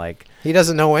peas, and like he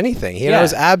doesn't know anything. He Yeah.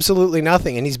 knows absolutely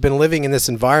nothing, and he's been living in this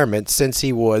environment since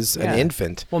he was an Yeah.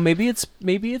 infant. well, maybe it's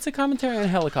a commentary on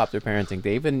helicopter parenting,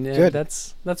 Dave, and Good.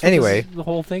 that's what Anyway. the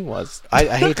whole thing was. I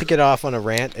hate to get off on a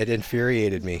rant. It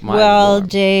infuriated me. My Well, Lord.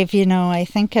 Dave, you know, I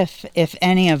think if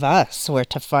any of us were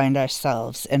to find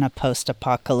ourselves in a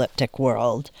post-apocalyptic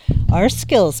world, our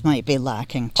skills might be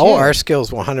lacking too. Oh, our skills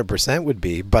 100% would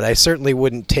be, but I certainly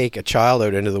wouldn't take a child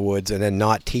out into the woods and then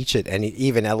not teach it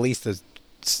even at least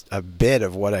a bit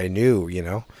of what I knew, you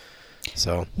know.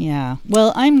 So Yeah.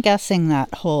 Well, I'm guessing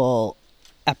that whole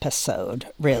episode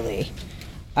really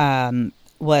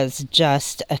was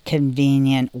just a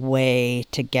convenient way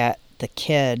to get the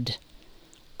kid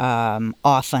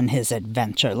off on his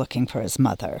adventure looking for his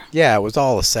mother. yeah, it was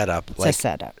all a setup. It's Like, a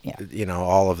setup, yeah. you know,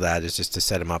 all of that is just to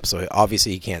set him up. So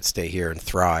obviously he can't stay here and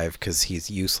thrive because he's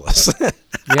useless.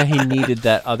 Yeah, he needed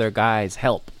that other guy's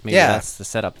help. Maybe Yeah. that's the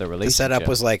setup. The The relationship. setup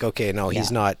was like, okay, no, he's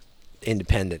Yeah. not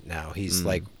independent now. He's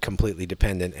like completely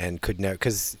dependent and could never.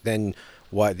 Because then,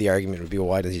 what the argument would be? Well,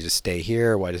 why doesn't he just stay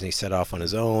here? Why doesn't he set off on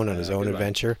his own good one.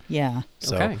 adventure? Yeah.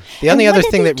 So Okay. the only And what other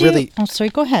did thing they that do- really. Oh, sorry,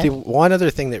 go ahead. The one other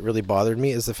thing that really bothered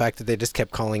me is the fact that they just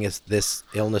kept calling this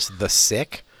illness the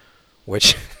sick,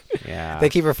 which Yeah. they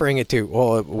keep referring it to.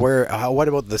 Well, what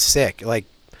about the sick? Like,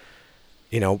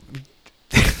 you know,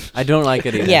 I don't like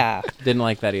it either. Yeah. Didn't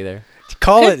like that either.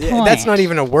 call Good it. That's point. not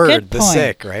even a word. Good The point.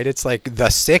 sick, right? It's like the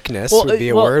sickness would be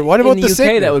a well, word. What about in the the UK?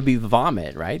 sickness? That would be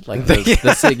vomit, right? Like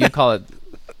the sick.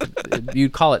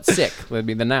 You'd call it sick. Would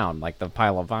be the noun, like the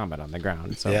pile of vomit on the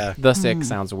ground. So Yeah. the sick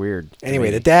sounds weird. to Anyway,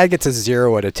 me. the dad gets a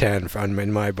 0 out of 10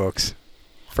 in my books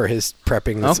for his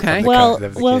prepping. Okay. Of the Well, of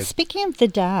the kid. speaking of the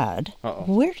dad, Uh-oh.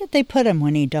 where did they put him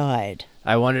when he died?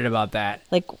 I wondered about that.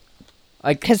 Like,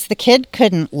 Like because the kid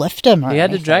couldn't lift him or he had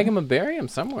to anything. drag him and bury him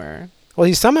somewhere. Well,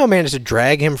 he somehow managed to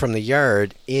drag him from the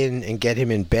yard in and get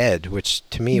him in bed, which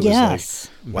to me was Yes.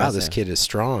 like, wow, this Impressive. kid is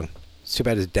strong. It's too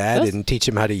bad his dad That's- didn't teach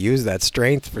him how to use that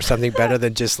strength for something better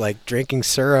than just like drinking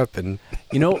syrup and.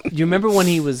 You know, you remember when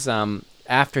he was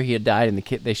after he had died, and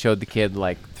they showed the kid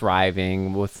like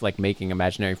thriving with like making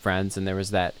imaginary friends, and there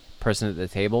was that person at the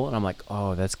table, and I'm like,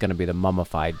 oh, that's gonna be the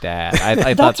mummified dad. I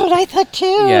That's thought, what I thought too.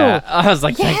 yeah, I was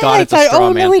like, Yeah, thank God I it's a thought, straw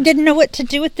oh man. no, he didn't know what to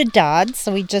do with the dad,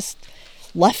 so he just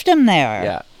left him there.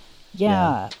 Yeah,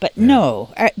 Yeah, but no,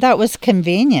 that was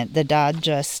convenient. The dad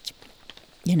just,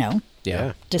 Yeah.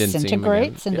 Didn't see him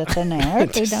disintegrates again. into thin air. Who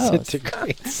knows?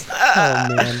 Disintegrates.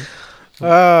 Oh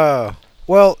man.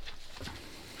 Well,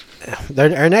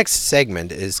 our next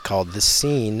segment is called "The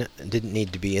Scene Didn't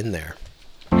Need to Be in There."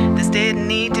 This didn't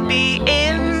need to be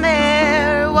in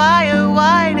there. Why, oh,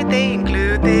 why did they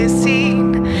include this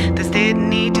scene? This didn't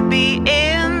need to be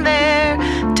in there.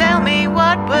 Tell me,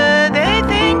 what were they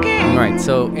thinking? Right.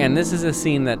 So, and this is a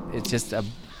scene that it's just a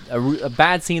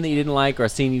bad scene that you didn't like, or a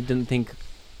scene you didn't think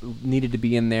needed to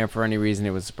be in there for any reason.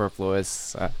 It was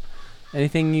superfluous.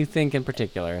 Anything you think in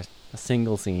particular? A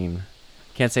single scene.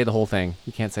 Can't say the whole thing.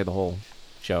 You can't say the whole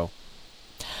show.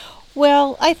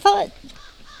 Well, I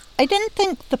didn't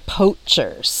think the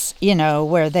poachers,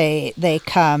 where they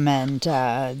come and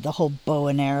the whole bow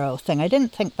and arrow thing, I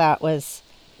didn't think that was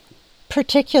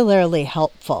particularly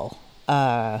helpful.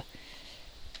 I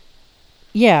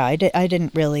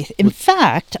didn't really. In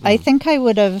fact, I think I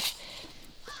would have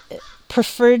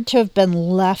preferred to have been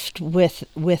left with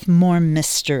more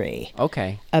mystery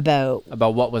Okay. about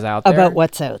What was out there? about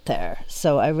what's out there.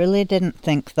 So I really didn't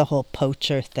think the whole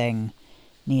poacher thing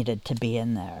needed to be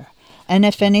in there. And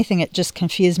if anything, it just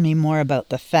confused me more about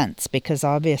the fence, because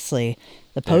obviously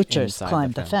the They're poachers inside the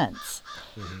climbed the fence.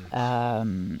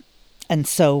 fence. And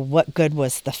so what good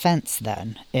was the fence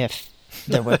then if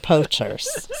there were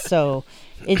poachers? So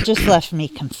it just left me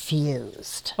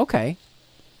confused. Okay.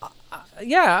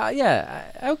 Yeah,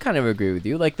 I would kind of agree with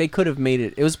you. Like, they could have made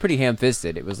it, it was pretty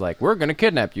ham-fisted. It was like, we're going to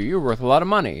kidnap you. You're worth a lot of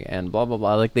money, and blah, blah,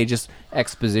 blah. Like, they just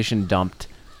exposition dumped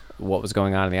what was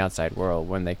going on in the outside world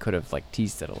when they could have, like,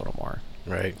 teased it a little more.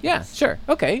 Right. Yeah, sure.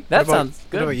 Okay, that sounds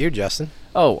good. What about you, Justin?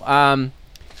 Oh,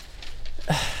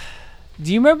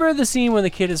 do you remember the scene when the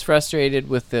kid is frustrated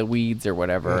with the weeds or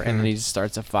whatever, and then he just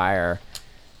starts a fire,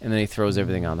 and then he throws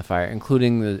everything on the fire,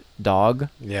 including the dog?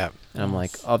 Yeah. And I'm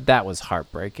like, oh, that was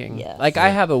heartbreaking. Yes. Like, I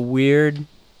have a weird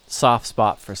soft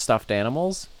spot for stuffed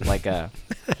animals. Like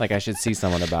like I should see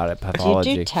someone about it. Do you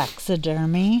Pathology. do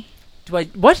taxidermy? Do I?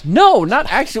 What? No, not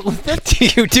actual. Do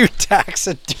you do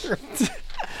taxidermy?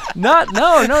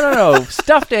 No.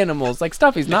 Stuffed animals, like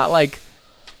stuffies, not like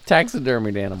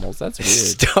taxidermied animals. That's weird.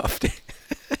 Stuffed.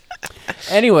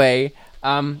 Anyway,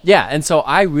 yeah, and so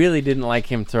I really didn't like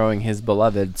him throwing his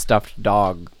beloved stuffed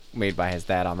dog made by his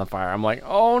dad on the fire. I'm like,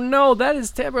 oh no, that is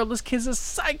terrible. This kid's a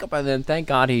psychopath. And then thank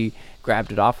God he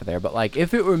grabbed it off of there. But like,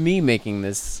 if it were me making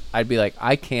this, I'd be like,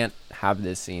 I can't have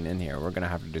this scene in here. We're gonna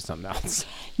have to do something else.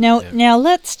 Now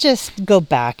let's just go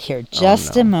back here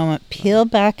just no. a moment. Peel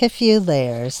back a few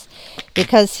layers,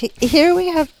 because here we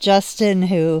have Justin,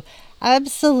 who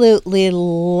absolutely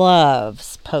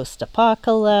loves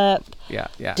post-apocalypse, Yeah.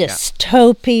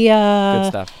 dystopia. Good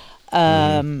stuff.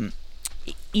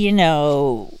 You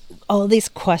know, all these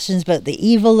questions about the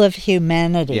evil of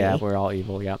humanity. Yeah, we're all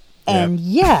evil. Yeah. And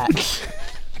yet,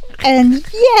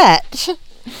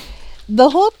 the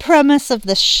whole premise of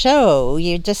the show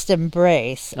you just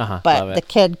embrace, Love but it. the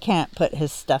kid can't put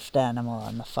his stuffed animal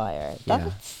on the fire.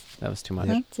 Yeah. That was too much.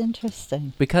 That's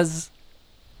interesting. Because,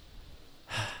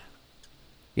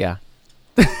 yeah.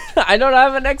 I don't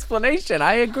have an explanation.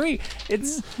 I agree.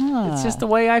 It's just the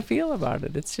way I feel about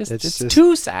it. It's just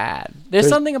too sad. There's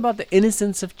something about the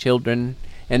innocence of children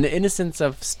and the innocence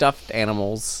of stuffed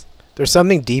animals. There's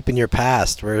something deep in your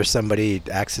past where somebody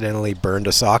accidentally burned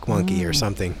a sock monkey or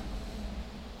something.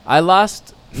 I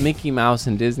lost Mickey Mouse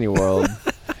in Disney World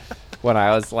when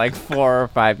I was like 4 or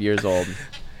 5 years old.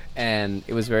 And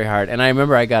it was very hard. And I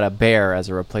remember I got a bear as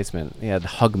a replacement. He had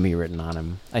 "Hug Me" written on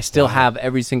him. I still have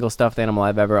every single stuffed animal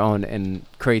I've ever owned in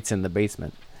crates in the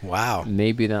basement. Wow.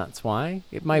 Maybe that's why.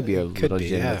 It might be a It could be,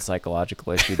 legitimate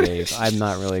psychological issue, Dave. I'm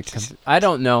not really... I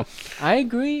don't know. I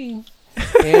agree.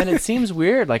 And it seems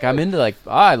weird. Like, I'm into, like,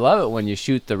 I love it when you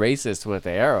shoot the racist with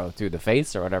the arrow through the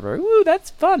face or whatever. Ooh, that's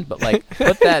fun. But, like,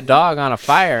 put that dog on a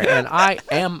fire, and I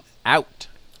am out.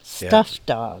 Stuffed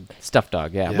dog. Stuffed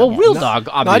dog, yeah. Well, real dog,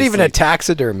 obviously. Not even a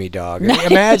taxidermy dog.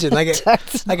 Imagine, like a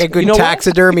good You know what?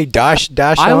 taxidermy dash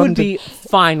I would on to- be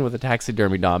fine with a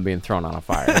taxidermy dog being thrown on a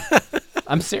fire.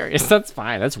 I'm serious. That's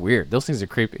fine. That's weird. Those things are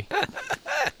creepy.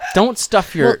 Don't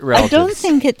stuff your Well, I relatives. don't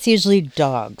think it's usually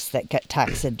dogs that get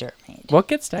taxidermied. What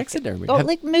gets taxidermied? Oh,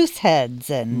 like moose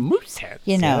heads and, moose heads.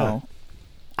 you know.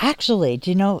 Actually, do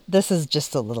you know, this is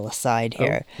just a little aside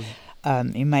here.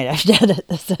 You might have to edit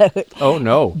this out. Oh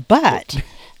no. But,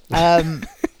 I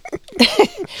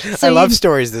love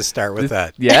stories that start with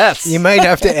that. Yes. You might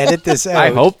have to edit this out.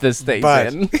 I hope this stays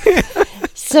but- in.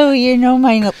 So you know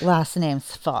my last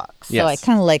name's Fox. So I Yes.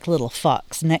 kind of like little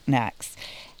fox knickknacks.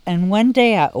 And one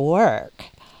day at work,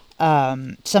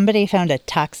 somebody found a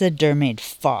taxidermied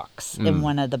fox in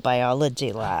one of the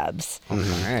biology labs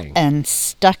Right. and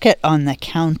stuck it on the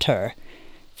counter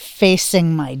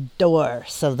facing my door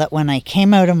so that when I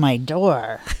came out of my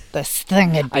door, this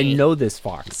thing would be... I know this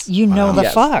fox. You know the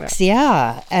Yes, fox,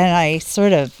 yeah. And I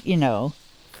sort of,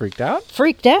 Freaked out?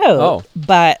 freaked out. Oh.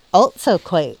 But also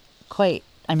quite...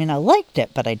 I mean, I liked it,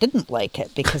 but I didn't like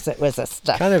it because it was a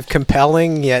stuff. Kind of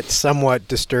compelling yet somewhat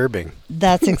disturbing.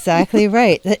 That's exactly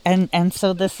right. And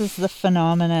so this is the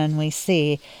phenomenon we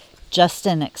see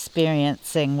Justin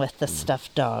experiencing with the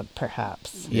stuffed dog,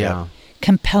 perhaps. Yeah.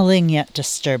 Compelling yet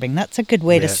disturbing. That's a good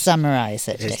way to Yes. summarize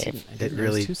it, It's- Dave. It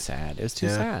really... was too sad. It was too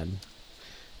Yeah. sad.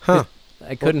 Huh.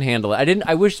 I couldn't handle it.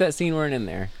 I wish that scene weren't in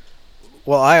there.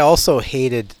 Well, I also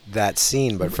hated that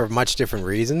scene, but for much different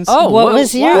reasons. Oh, What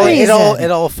was your Well, reason?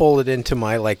 it all folded into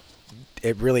my, like,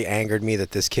 it really angered me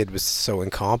that this kid was so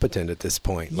incompetent at this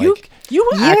point. You Like,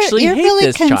 actually You're hate really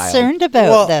this child. concerned about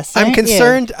well, this, I'm aren't you?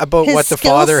 concerned about His what the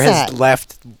skill father has set.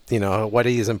 left, what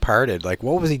he has imparted. Like,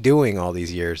 what was he doing all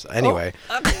these years? Anyway,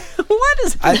 What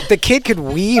is the kid could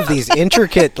weave these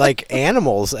intricate, like,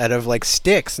 animals out of, like,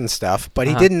 sticks and stuff, but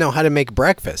he didn't know how to make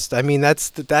breakfast. I mean, that's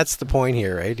the point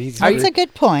here, right? That's a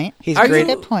good point. He's That's great.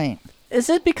 a good point. Is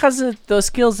it because of those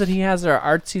skills that he has are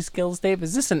artsy skills, Dave?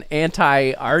 Is this an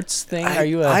anti-arts thing? Are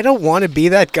you? I don't want to be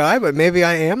that guy, but maybe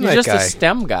I am You're that just guy. a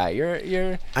STEM guy.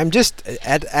 You're. I'm just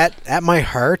at my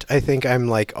heart. I think I'm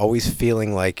like always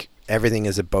feeling like everything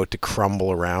is about to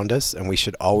crumble around us, and we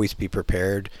should always be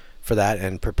prepared for that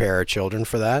and prepare our children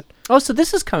for that. Oh, so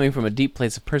this is coming from a deep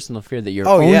place of personal fear that your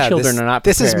Oh own yeah, children this, are not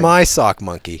this prepared. is my sock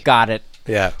monkey. Got it.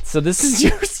 Yeah, So this is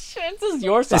your. This is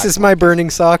your. this is my burning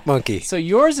sock monkey. So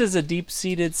yours is a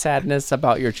deep-seated sadness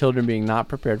about your children being not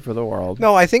prepared for the world.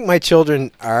 No, I think my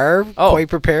children are Oh. quite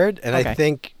prepared, and Okay. I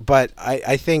think, but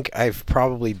I think I've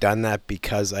probably done that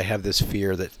because I have this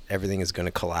fear that everything is going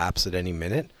to collapse at any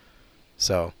minute.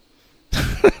 So,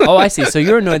 Oh, I see. So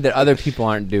you're annoyed that other people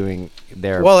aren't doing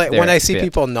their. well, their when I see bit.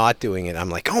 people not doing it, I'm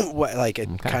like, oh, what? Like it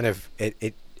Okay. kind of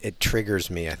it triggers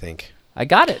me. I think. I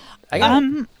got it. I got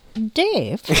it.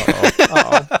 Dave,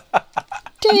 Uh-oh.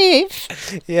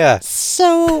 Dave. Yeah.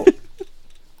 So,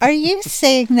 are you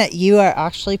saying that you are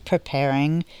actually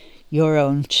preparing your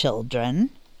own children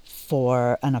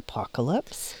for an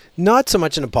apocalypse? Not so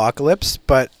much an apocalypse,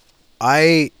 but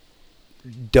I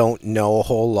don't know a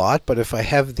whole lot. But if I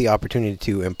have the opportunity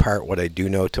to impart what I do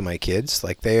know to my kids,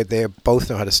 like they both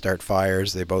know how to start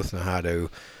fires, they both know how to,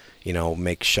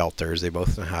 make shelters, they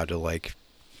both know how to like,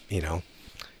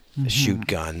 shoot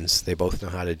guns, they both know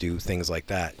how to do things like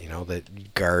that,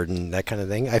 that garden, that kind of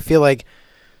thing. I feel like,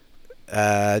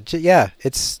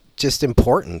 it's just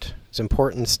important. It's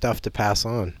important stuff to pass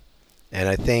on, and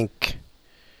I think.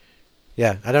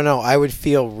 Yeah, I don't know. I would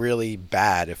feel really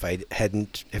bad if I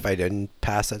didn't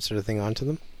pass that sort of thing on to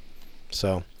them.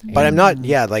 So, but I'm not.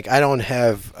 Yeah, like I don't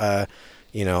have,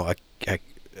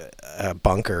 a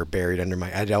bunker buried under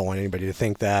my. I don't want anybody to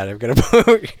think that I've got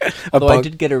a Although I bunker.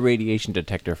 did get a radiation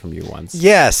detector from you once.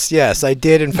 Yes, I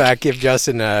did. In fact, give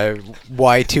Justin a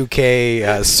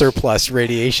Y2K surplus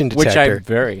radiation Which detector. I'm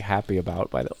very happy about,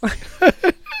 by the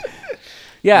way.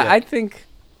 Yeah, I think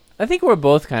we're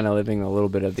both kind of living a little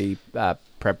bit of the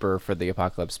prepper for the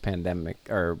apocalypse pandemic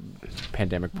or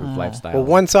pandemic-proof lifestyle. Well,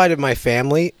 one side of my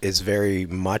family is very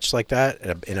much like that,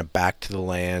 in a back to the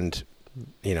land,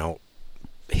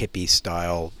 hippie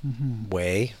style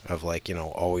way of like,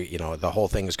 the whole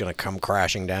thing is going to come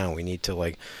crashing down. We need to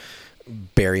like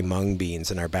bury mung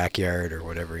beans in our backyard or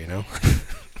whatever,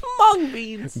 mung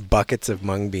beans. buckets of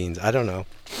mung beans. I don't know.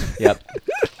 Yep.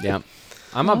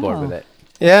 I'm on board Oh. with it.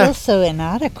 I Yeah. feel so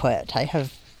inadequate. I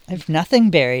have nothing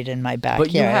buried in my backyard.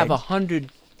 But you have 100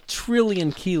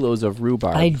 trillion kilos of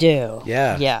rhubarb. I do.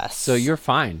 Yeah. Yes. So you're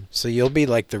fine. So you'll be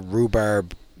like the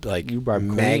rhubarb, Rhubarb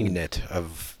queen. magnet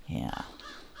of. Yeah.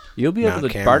 You'll be able Mount to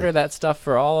Cameron. barter that stuff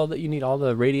for all that you need, all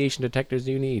the radiation detectors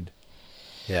you need.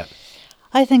 Yeah.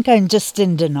 I think I'm just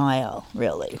in denial,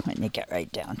 really, when you get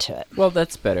right down to it. Well,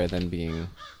 that's better than being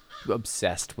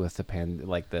obsessed with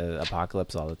the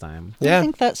apocalypse all the time. I Yeah.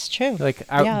 think that's true. Like,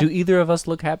 Yeah. do either of us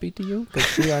look happy to you?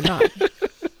 Because we are not.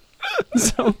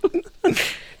 So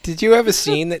Did you have a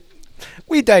scene that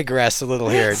we digress a little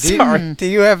here? Do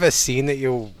you have a scene that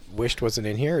you wished wasn't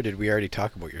in here, or did we already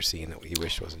talk about your scene that you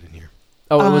wished wasn't in here?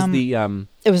 it was Um, the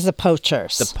It was the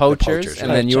poachers. poachers, Poachers, and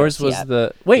then yours Poachers, was yeah.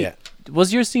 the wait. Yeah.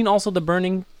 Was your scene also the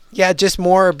burning? Yeah, just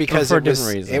more because for a it was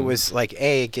different reason. it was like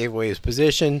it gave away his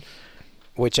position,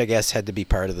 which I guess had to be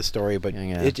part of the story, but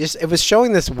Yeah. it was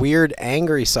showing this weird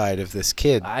angry side of this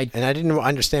kid, I- and I didn't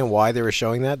understand why they were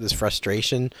showing that, this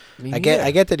frustration. Me I get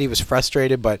neither. that he was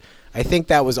frustrated, but I think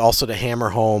that was also to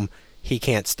hammer home he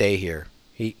can't stay here.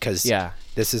 Because Yeah.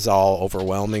 this is all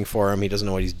overwhelming for him. He doesn't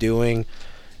know what he's doing,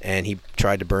 and he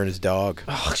tried to burn his dog.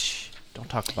 Oh, don't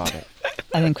talk about it.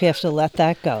 I think we have to let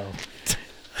that go.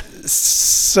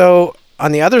 So,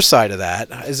 on the other side of that,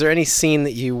 is there any scene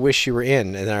that you wish you were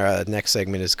in? And our next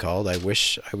segment is called "I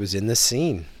Wish I Was in This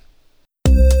Scene."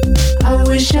 I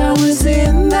wish I was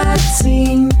in that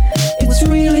scene. It's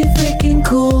really freaking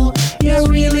cool. Yeah,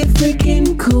 really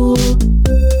freaking cool.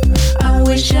 I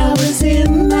wish I was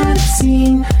in that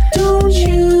scene. Don't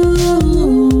you?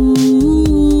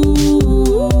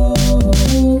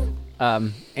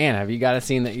 Anne, have you got a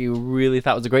scene that you really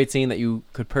thought was a great scene that you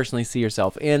could personally see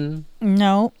yourself in?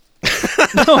 No.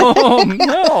 Oh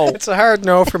no, It's a hard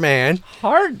no from Anne.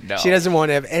 hard no. She doesn't want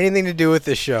to have anything to do with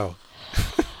this show.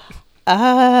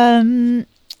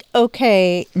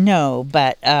 Okay, no,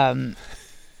 but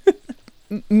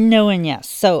no and yes.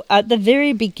 So at the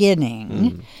very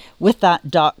beginning, with that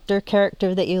doctor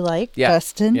character that you like, Yeah.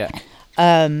 Dustin, Yeah.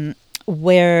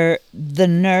 where the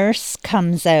nurse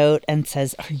comes out and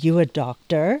says, "Are you a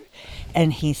doctor?"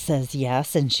 And he says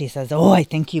yes, and she says, "Oh, I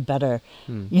think you better,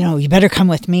 you better come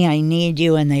with me. I need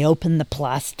you." And they open the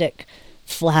plastic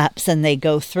flaps and they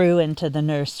go through into the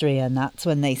nursery, and that's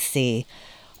when they see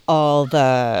all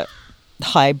the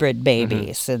hybrid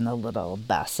babies in the little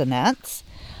bassinets.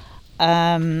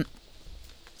 I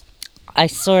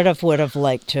sort of would have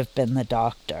liked to have been the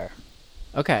doctor.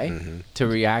 Okay. To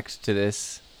react to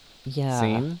this Yeah.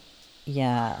 scene.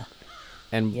 Yeah.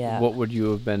 And Yeah. what would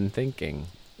you have been thinking?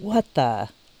 What the?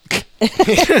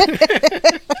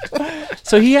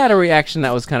 So he had a reaction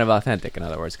that was kind of authentic, in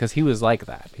other words, because he was like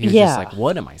that. He was Yeah. just like,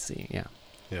 what am I seeing? Yeah.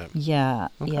 Yeah,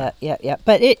 Okay. yeah.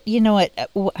 But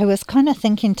I was kind of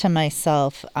thinking to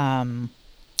myself,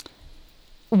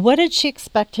 what did she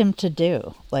expect him to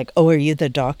do? Like, oh, are you the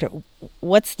doctor?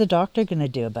 What's the doctor going to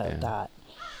do about that?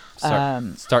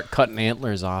 Start cutting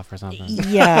antlers off or something.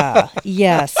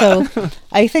 Yeah. So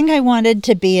I think I wanted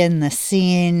to be in the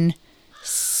scene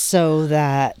so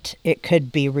that it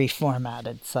could be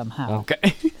reformatted somehow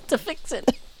Okay. To fix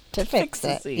it. to fix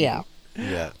the it. scene. Yeah.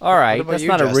 Yeah. All right. What about That's you,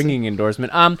 not a Justin? ringing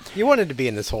endorsement. You wanted to be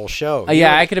in this whole show.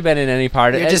 Yeah, I could have been in any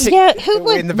part. You're just- Yeah, who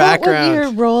would in the What background. would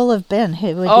your role have been?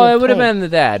 Who would Oh, you it would have play? been the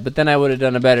dad, but then I would have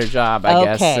done a better job, I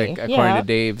guess, Okay, like, according yeah. to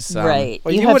Dave's. Right.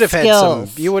 Well, you you have would have had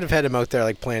skills. some. You would have had him out there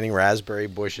like planting raspberry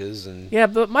bushes and. Yeah,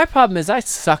 but my problem is I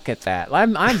suck at that.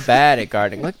 I'm bad at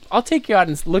gardening. Like, I'll take you out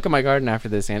and look at my garden after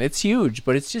this, and it's huge,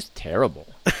 but it's just terrible.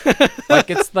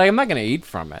 It's like I'm not gonna eat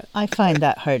from it. I find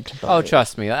that hard to believe. Oh,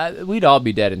 trust me, we'd all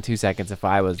be dead in 2 seconds if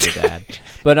I was the dad.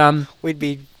 But We'd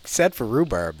be set for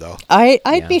rhubarb though. I'd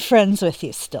Yeah. be friends with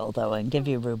you still, though, and give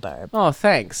you rhubarb. oh,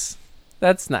 thanks.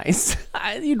 That's nice.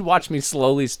 You'd watch me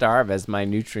slowly starve as my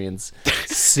nutrients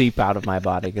seep out of my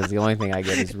body because the only thing I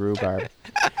get is rhubarb.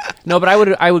 No, but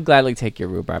I would gladly take your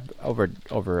rhubarb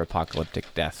over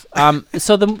apocalyptic death.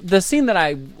 So the scene that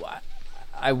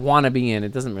I want to be in,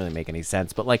 it doesn't really make any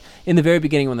sense, but like in the very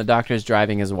beginning when the doctor is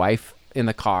driving his wife in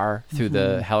the car through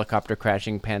the helicopter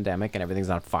crashing pandemic and everything's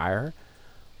on fire,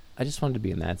 I just wanted to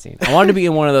be in that scene. I wanted to be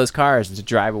in one of those cars and to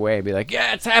drive away and be like,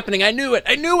 yeah, it's happening, I knew it,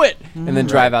 and then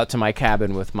drive out to my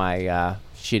cabin with my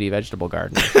shitty vegetable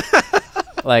garden.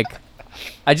 Like,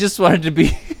 I just wanted to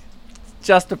be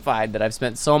justified that I've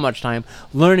spent so much time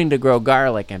learning to grow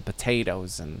garlic and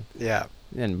potatoes and Yeah.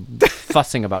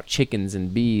 fussing about chickens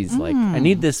and bees. Like, I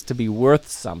need this to be worth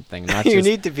something, not You just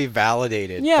need to be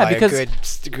validated. Yeah, by because-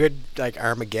 a good like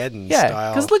Armageddon yeah.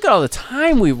 style. Because look at all the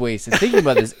time we've wasted thinking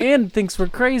about this. Anne thinks we're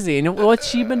crazy, and what's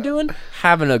she been doing?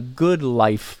 Having a good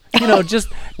life. Just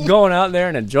going out there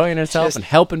and enjoying herself Just and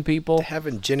helping people.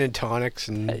 having gin and tonics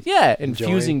and Yeah, enjoying.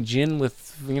 infusing gin with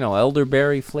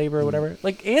elderberry flavor or whatever.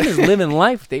 Like, Anne is living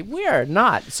life. We are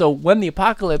not. So when the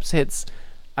apocalypse hits,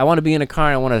 I want to be in a car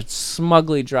and I want to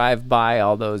smugly drive by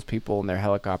all those people in their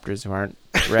helicopters who aren't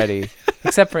ready.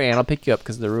 Except for Anne, I'll pick you up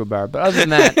because of the rhubarb. But other than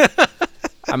that,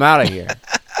 I'm out of here.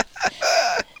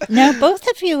 Now, both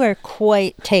of you are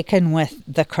quite taken with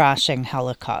the crashing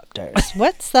helicopters.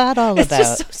 What's that all It's about?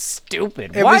 just so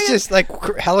stupid. it Why was is- just like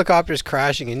helicopters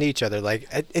crashing into each other. Like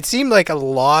it seemed like a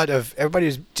lot of everybody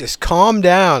was just calm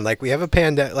down. Like we have a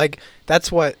pandemic. Like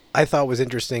that's what I thought was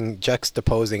interesting,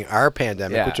 juxtaposing our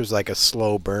pandemic, Yeah. which was like a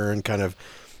slow burn, kind of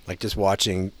like just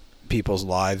watching people's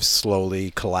lives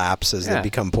slowly collapse as Yeah. they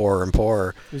become poorer and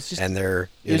poorer, It was just- and their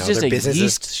It was just their a businesses.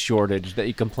 yeast shortage that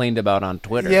you complained about on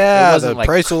Twitter. It Yeah, wasn't the like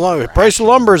price of crashing.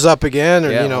 lumber's up again,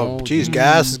 or Yeah, geez,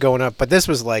 gas is going up. But this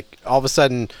was like all of a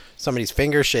sudden somebody's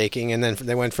finger shaking, and then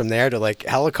they went from there to like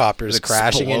helicopters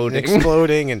crashing and Exploding.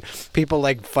 exploding, and people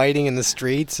like fighting in the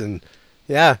streets, and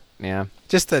yeah, Yeah,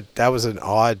 just that was an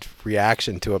odd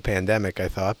reaction to a pandemic, I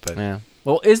thought. But yeah.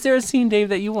 Well, is there a scene, Dave,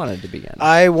 that you wanted to be in?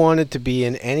 I wanted to be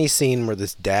in any scene where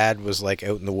this dad was like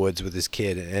out in the woods with his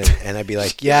kid, and I'd be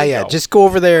like, yeah, you go. just go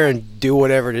over there and do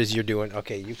whatever it is you're doing.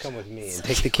 Okay, you come with me, and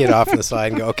take the kid off on the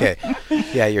side and go, okay,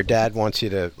 yeah, your dad wants you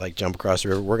to like jump across the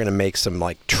river. We're gonna make some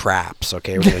like traps.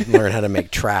 Okay, we're gonna learn how to make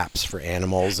traps for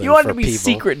animals and You wanted for to be people.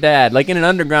 secret dad, like in an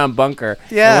underground bunker.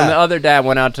 Yeah. And when the other dad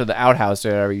went out to the outhouse or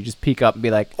whatever, you just peek up and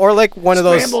be like, Or like one of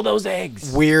those scramble those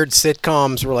eggs. weird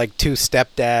sitcoms where like two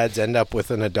stepdads end up with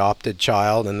an adopted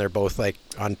child, and they're both like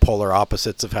on polar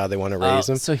opposites of how they want to raise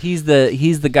them. So he's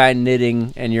the guy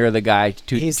knitting, and you're the guy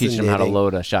He's the teaching him how to knitting.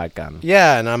 load a shotgun.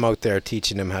 Yeah, and I'm out there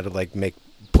teaching him how to like make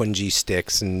punji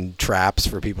sticks and traps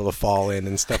for people to fall in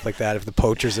and stuff like that if the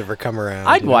poachers ever come around.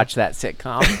 I'd you know? watch that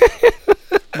sitcom.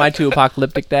 My two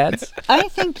apocalyptic dads. I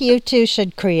think you two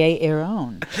should create your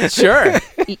own. Sure.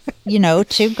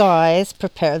 Two guys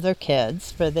prepare their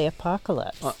kids for the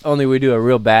apocalypse. Only we do a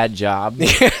real bad job.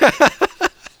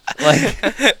 Like,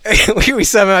 we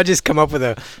somehow just come up with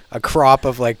a crop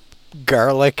of like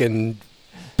garlic and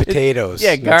potatoes.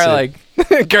 yeah, That's it. garlic.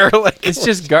 Garlic. It's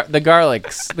just the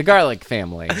garlic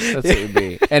family. That's what it would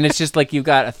be. And it's just like you've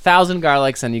got 1,000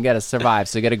 garlics and you got to survive.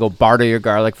 So you got to go barter your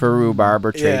garlic for rhubarb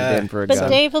or trade it in for a But gun.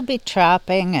 Dave will be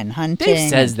trapping and hunting. Dave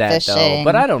says and that fishing. though,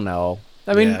 but I don't know.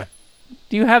 I mean, Yeah.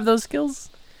 do you have those skills?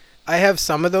 I have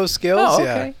some of those skills, Oh,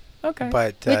 yeah. okay. Okay.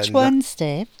 But Which no- ones,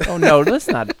 Dave? Oh no, let's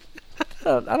not.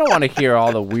 I don't want to hear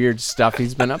all the weird stuff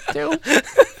he's been up to.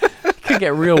 It could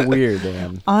get real weird,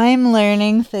 man. I'm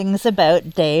learning things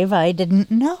about Dave I didn't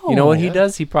know. You know what he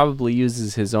does? He probably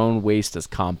uses his own waste as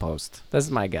compost. That's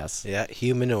my guess. Yeah,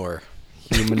 humanure.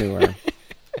 Human manure.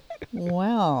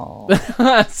 Well.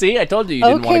 See, I told you you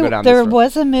didn't want to Okay, go down there this road.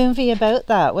 was a movie about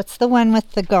that. What's the one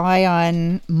with the guy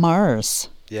on Mars?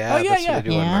 Yeah, Oh, yeah, that's yeah. what they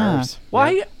do on Yeah. Mars.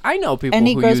 Well, Yeah. I know people And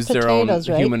he who grows use their own potatoes,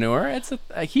 right? human manure. It's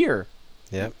here.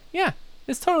 Yep, Yeah,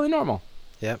 it's totally normal.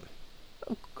 yep,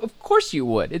 Of course you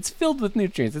would. It's filled with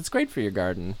nutrients. It's great for your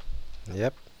garden.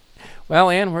 yep. Well,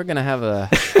 Ann, we're gonna have a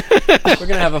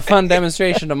fun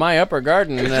demonstration of my upper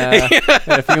garden in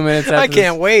a few minutes. After I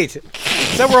can't wait.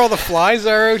 Is that where all the flies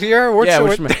are out here? What's Yeah,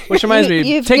 the- which reminds me,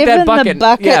 You've take given that the bucket.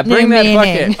 bucket Yeah, bring new that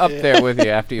meaning. bucket up there with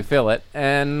you after you fill it,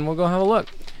 and we'll go have a look.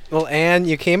 Well, Anne,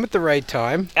 you came at the right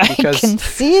time I because, can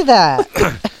see that.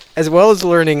 as well as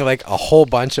learning like a whole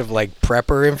bunch of like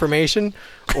prepper information,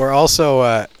 we're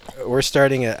also we're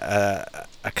starting a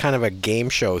kind of a game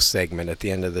show segment at the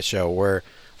end of the show where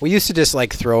we used to just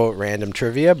like throw out random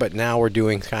trivia, but now we're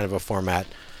doing kind of a format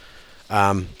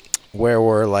where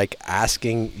we're like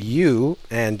asking you,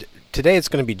 and today it's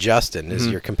going to be Justin is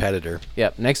your competitor.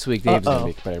 Yep. Next week, Dave's gonna Uh-oh.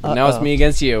 be competitive. But now it's me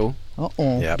against you.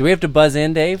 Uh-oh. Yeah. Do we have to buzz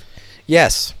in, Dave?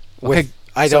 Yes. With, Okay,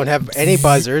 I don't have any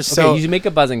buzzers, so Okay, you make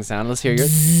a buzzing sound. Let's hear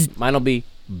yours. Mine will be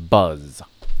buzz,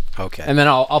 okay. and then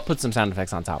I'll put some sound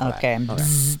effects on top of Okay. that. Okay.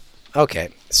 Okay.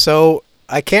 So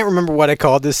I can't remember what I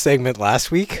called this segment last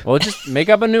week. Well, just make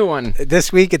up a new one.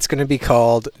 This week it's going to be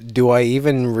called Do I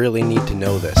Even Really Need to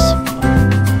Know This?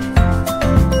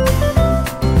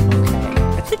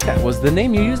 I think that was the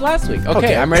name you used last week.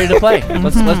 Okay, I'm ready to play.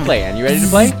 Let's play. And you ready to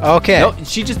play? Okay. No,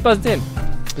 she just buzzed in.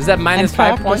 Is that I'm minus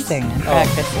 5 points? practicing. I'm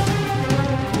Oh.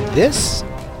 practicing. This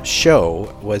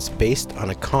show was based on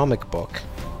a comic book.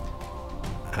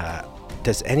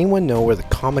 Does anyone know where the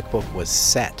comic book was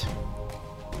set?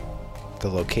 The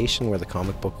location where the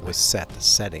comic book was set, the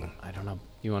setting. I don't know.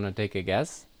 You want to take a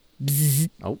guess?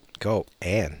 Oh, Go,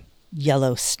 Anne.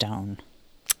 Yellowstone.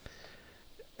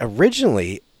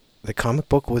 Originally, the comic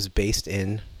book was based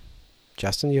in...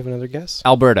 Justin, you have another guess?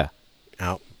 Alberta.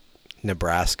 Out.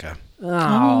 Nebraska.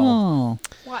 Oh.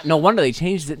 What? No wonder they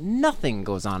changed it. Nothing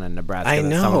goes on in Nebraska I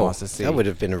that someone know. wants to see. That would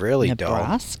have been really dull.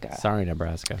 Nebraska. Sorry,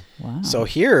 Nebraska. Wow. So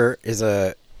here is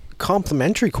a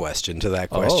complementary question to that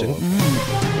question.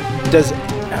 Oh. Does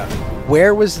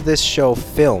where was this show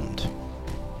filmed?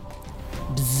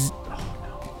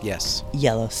 Yes.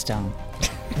 Yellowstone.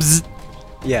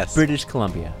 Yes. British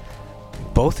Columbia.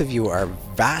 Both of you are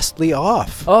vastly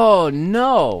off. Oh,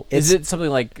 no. Is It's- it something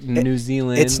like New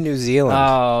Zealand? It's New Zealand.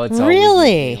 Oh, it's Really?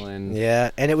 always New Zealand.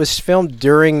 Yeah, and it was filmed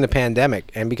during the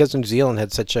pandemic, and because New Zealand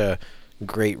had such a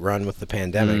great run with the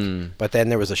pandemic, but then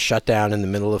there was a shutdown in the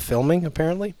middle of filming,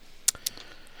 apparently.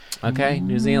 Okay,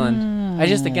 New Zealand. I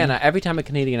just, again, every time a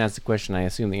Canadian asks a question, I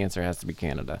assume the answer has to be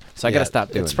Canada. So I got to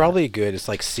stop doing It's that. probably good. It's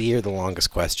like C or the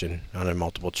longest question on a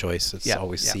multiple choice. It's Yeah,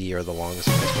 always yeah. C or the longest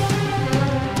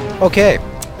question. Okay.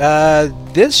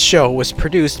 This show was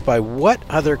produced by what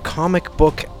other comic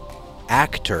book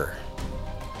actor?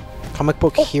 Comic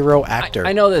book hero actor.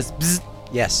 I know this. Bzz,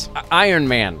 Yes. Iron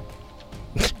Man.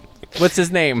 What's his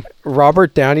name?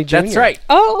 Robert Downey Jr. That's right.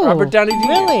 Oh. Robert Downey Jr.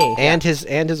 Really? And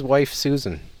his wife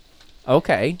Susan.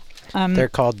 Okay. They're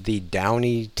called the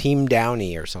Team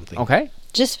Downey or something. Okay.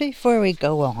 Just before we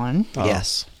go on,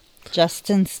 Yes.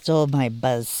 Justin stole my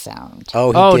buzz sound.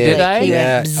 Oh, he Oh, did. did I? He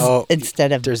Yeah. went bzz Oh,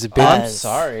 instead of there's a bit- buzz. I'm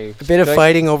sorry. a bit of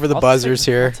fighting over the buzzers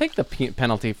I'll here. take the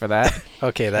penalty for that.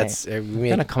 Okay, that's. I'm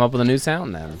gonna come up with a new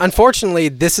sound then. Unfortunately,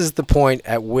 this is the point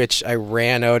at which I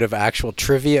ran out of actual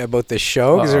trivia about the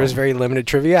show because there was Uh-oh. very limited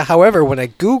trivia. However, when I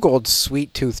Googled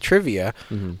Sweet Tooth trivia,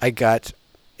 Mm-hmm. I got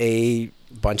a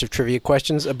bunch of trivia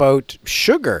questions about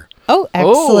sugar. Oh,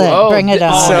 excellent. Bring it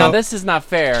on. Oh, So- now this is not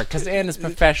fair because Anne is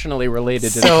professionally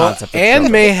related to the So concept of Anne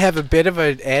sugar. may have a bit of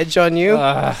an edge on you.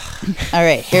 All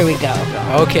right, here we go.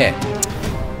 Okay.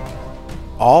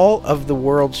 All of the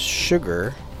world's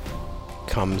sugar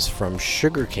comes from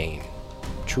sugarcane.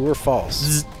 True or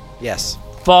false? Yes.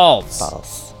 False.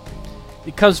 False.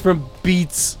 It comes from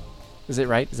beets. Is it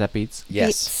right? Is that beets? Yes.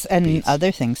 Beets and Beets.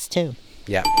 other things too.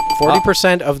 Yeah.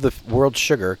 40% of the world's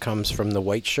sugar comes from the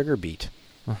white sugar beet.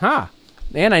 Aha.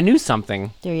 And I knew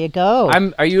something. There you go.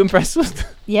 Are you impressed with?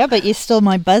 Yeah, but you stole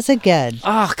my buzz again.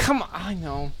 Oh, come on. I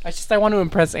know. I want to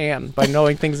impress Anne by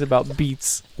knowing things about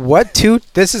beets.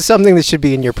 This is something that should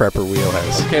be in your prepper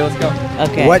wheelhouse. Okay, let's go.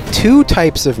 Okay. What 2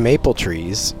 types of maple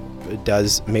trees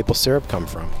does maple syrup come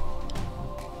from?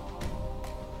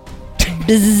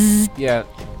 Bzz. Yeah.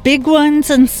 Big ones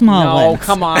and small No, ones.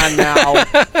 come on now.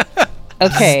 Yes.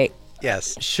 Okay.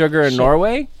 Sugar in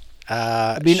Norway?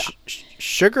 mean,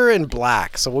 sugar and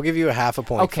black. So we'll give you a half a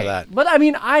point for that. But I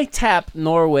mean, I tap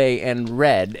Norway and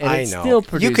red, and I it know. still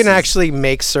produces. You can actually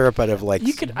make syrup out of like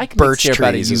I could birch make syrup out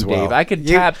of trees you, as well. Dave. I could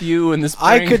tap you in the spring.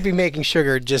 I could be making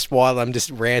sugar just while I'm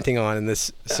just ranting on in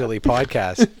this silly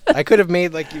podcast. I could have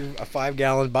made like you a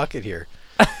 5-gallon bucket here.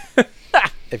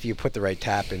 If you put the right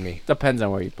tap in me. Depends on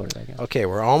where you put it, I guess. Okay,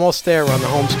 we're almost there. We're on the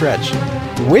home stretch.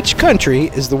 Which country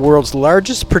is the world's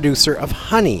largest producer of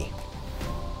honey?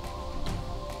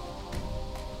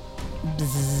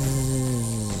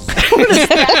 What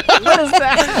is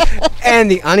that? And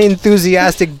the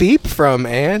unenthusiastic beep from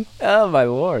Anne. Oh, my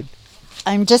lord.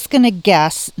 I'm just going to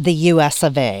guess the US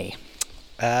of A.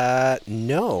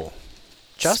 No.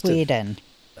 Justin. Sweden.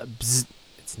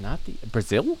 It's not the...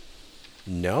 Brazil?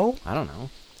 No. I don't know.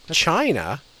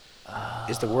 China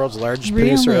is the world's largest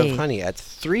producer Really? of honey at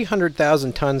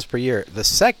 300,000 tons per year.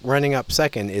 The running up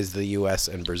second is the U.S.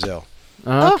 and Brazil.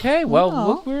 Okay, well, well,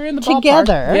 look, we're in the ballpark.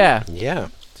 together. Yeah. Yeah.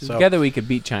 So, Together we could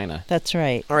beat China. That's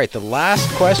right. all right, the last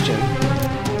question.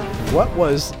 What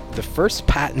was the first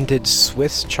patented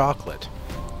Swiss chocolate?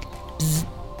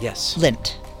 Yes.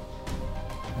 Lint.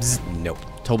 Nope.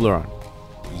 Toblerone.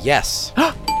 Yes.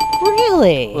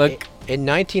 Really? Look, In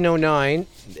 1909,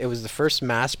 it was the first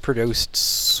mass-produced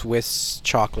Swiss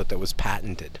chocolate that was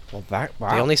patented. well, that, They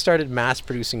only started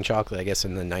mass-producing chocolate, I guess,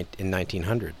 in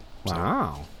 1900. So,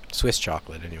 Wow. Swiss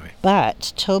chocolate, anyway.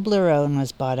 But Toblerone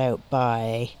was bought out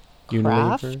by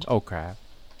Kraft. Unilever? Oh, Kraft.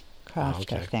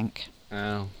 Kraft, I okay. think.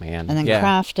 Oh, man. And then yeah.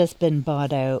 Kraft has been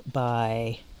bought out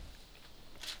by...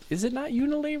 Is it not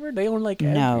Unilever? They own, like,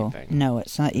 No, everything. no,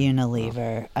 it's not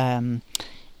Unilever.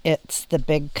 It's the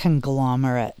big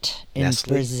conglomerate in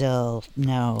Nestle? Brazil.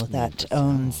 No, that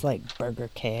owns like Burger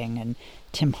King and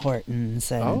Tim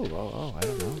Hortons and Oh, I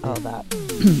don't know. all that.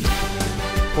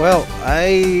 Well,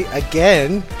 I,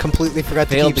 again, completely forgot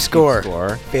to Failed keep to keep score.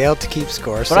 score. Failed to keep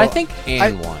score. But so I think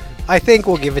Anne won. I think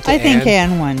we'll give it to I think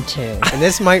Anne. Anne won too. And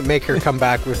this might make her come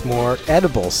back with more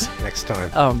edibles next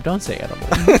time. Don't say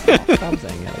edibles. Stop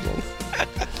saying edibles.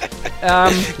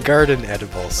 Garden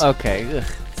edibles. Okay. Ugh,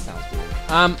 sounds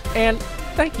weird. And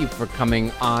thank you for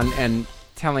coming on and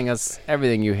telling us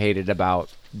everything you hated about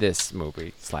this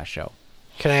movie/show.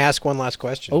 Can I ask one last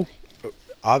question? Oh.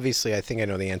 Obviously, I think I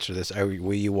know the answer to this.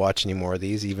 Will you watch any more of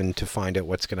these, even to find out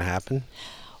what's going to happen?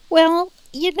 Well,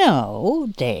 you know,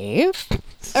 Dave,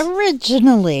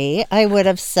 originally I would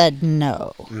have said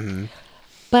no. Mm-hmm.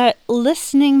 But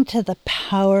listening to the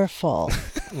powerful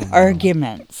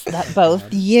arguments that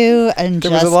both you and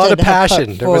There Justin was a lot of have passion.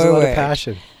 put There was a lot of forward,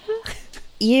 passion.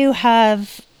 you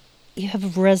have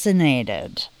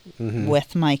resonated Mm-hmm.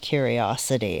 with my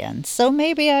curiosity, and so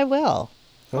maybe I will.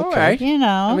 Okay. All right. You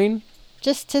know, I mean,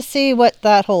 just to see what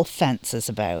that whole fence is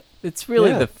about. it's really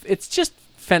Yeah. it's just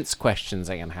fence questions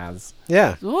Anne has.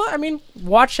 Yeah. Well, I mean,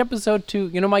 watch episode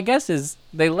 2. You know, my guess is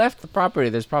they left the property.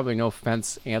 There's probably no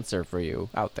fence answer for you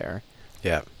out there.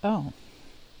 Yeah. Oh,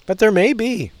 But there may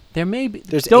be. There may be.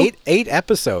 There's Don't- eight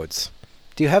episodes.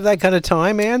 Do you have that kind of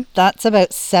time, Ann? that's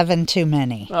about 7 too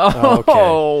many.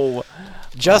 Oh,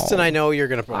 Justin, I know you're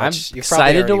going to watch. I'm You've probably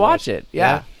excited to already watch watched it.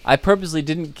 Yeah. I purposely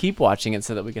didn't keep watching it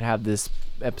so that we could have this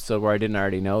episode where I didn't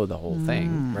already know the whole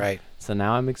thing. Right. So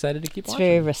now I'm excited to keep It's watching.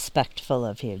 very respectful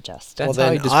of you, Justin. That's how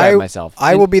I describe myself.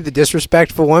 I will be the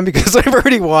disrespectful one because I've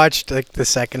already watched like the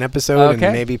second episode Okay.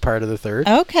 and maybe part of the third.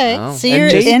 Okay, Oh. so And you're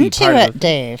maybe into part of it, it.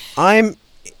 Dave.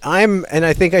 I'm, and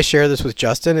I think I share this with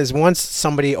Justin, is once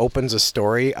somebody opens a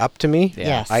story up to me, Yeah.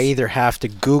 Yes. I either have to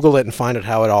Google it and find out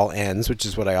how it all ends, which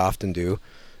is what I often do,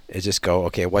 is just go,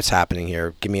 okay, what's happening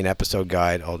here? Give me an episode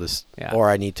guide. I'll just, Yeah. or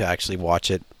I need to actually watch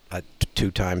it at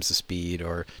 2 times the speed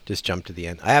or just jump to the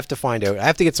end. I have to find out. I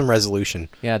have to get some resolution.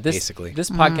 Yeah, basically. this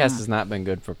podcast has not been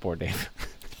good for poor Dave.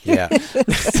 Yeah.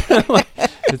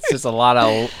 It's just a lot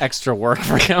of extra work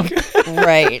for him.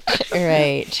 Right,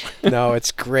 right. No,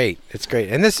 it's great. It's great.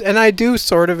 And I do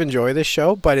sort of enjoy this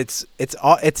show, but it's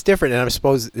different. And I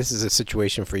suppose this is a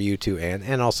situation for you too, Anne,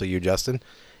 and also you, Justin,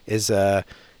 is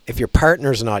if your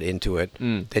partner's not into it,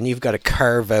 then you've got to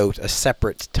carve out a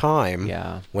separate time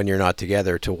Yeah. when you're not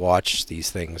together to watch these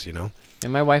things, you know?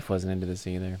 And my wife wasn't into this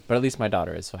either, but at least my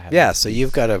daughter is. So happy. Yeah, so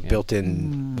you've got a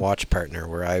built-in watch partner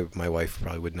where my wife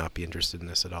probably would not be interested in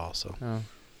this at all. So Oh.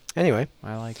 anyway,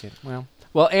 I like it.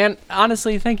 Well, Anne,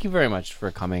 honestly, thank you very much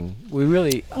for coming. We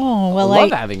really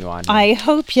love having you on here. I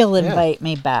hope you'll invite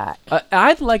me back.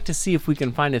 I'd like to see if we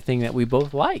can find a thing that we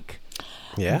both like.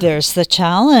 yeah. There's the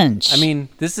challenge. I mean,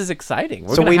 this is exciting.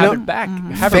 We're So going to we have know- it back.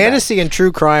 Mm-hmm. Have her back. Fantasy and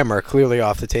true crime are clearly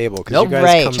off the table because Nope. you guys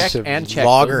Right. come Check to and check.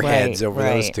 loggerheads Right, over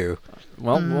those right. two.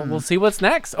 Well, we'll see what's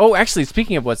next. Oh, actually,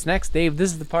 speaking of what's next, Dave,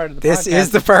 this is the part of the podcast. This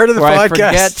is the part of the where I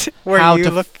podcast forget where how you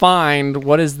to look. find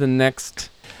what is the next.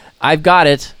 I've got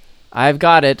it.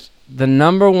 The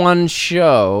number one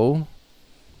show.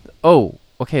 Oh,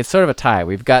 okay. It's sort of a tie.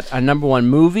 We've got a number one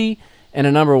movie and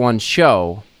a number one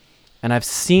show, and I've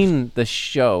seen the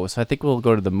show, so I think we'll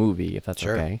go to the movie if that's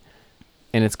Sure. okay.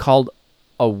 And it's called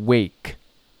Awake.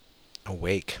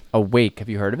 Awake. Awake. Have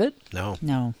you heard of it? No.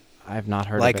 no. I've not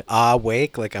heard Like of it.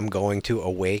 awake, like I'm going to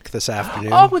awake this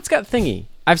afternoon. Oh, it's got Thingy.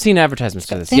 I've seen advertisements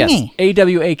for got this. Thingy. Yes,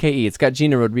 AWAKE. It's got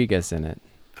Gina Rodriguez in it.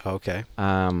 Okay.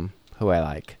 Who I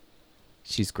like.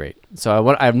 She's great.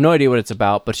 So I have no idea what it's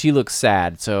about, but she looks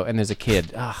sad. So and there's a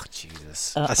kid. Oh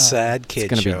Jesus, A sad it's kid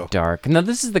gonna show. be dark. Now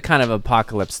this is the kind of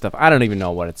apocalypse stuff. I don't even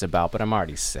know what it's about, but I'm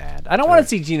already sad. I don't want to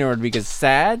see Gina Rodriguez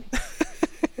sad.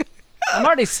 I'm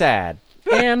already sad,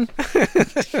 and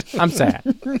I'm sad.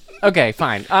 Okay,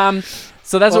 fine.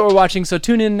 So that's what we're watching. So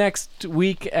tune in next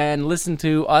week and listen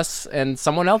to us and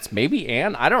someone else, maybe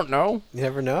Anne. I don't know. You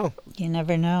never know. You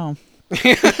never know.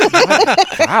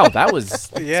 Wow, that was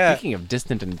Yeah. speaking of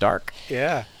distant and dark.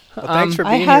 Yeah. Well, thanks for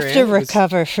I being have here. to Ann. It was-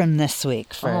 recover from this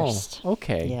week first. Oh,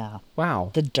 okay. Yeah.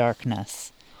 Wow. The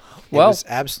darkness. It Well, was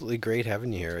absolutely great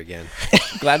having you here again.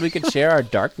 glad we could share our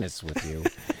darkness with you.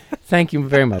 Thank you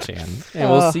very much, Anne. And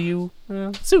we'll see you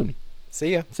soon.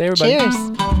 See ya. Say everybody. Cheers.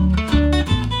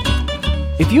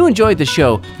 If you enjoyed the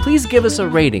show, please give us a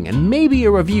rating and maybe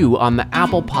a review on the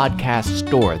Apple Podcast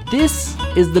Store. This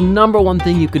is the number one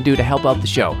thing you can do to help out the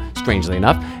show, strangely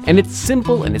enough, and it's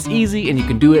simple and it's easy and you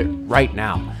can do it right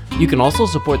now. You can also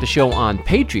support the show on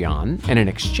Patreon, and in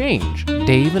exchange,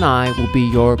 Dave and I will be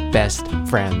your best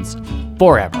friends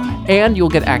forever. And you'll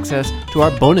get access to our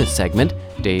bonus segment,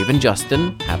 Dave and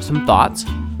Justin Have Some Thoughts,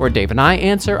 where Dave and I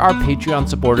answer our Patreon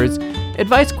supporters'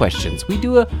 advice questions. We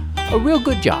do a real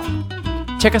good job.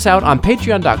 Check us out on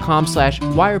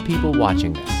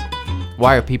patreon.com/whyarepeoplewatchingthis.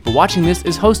 Why Are People Watching This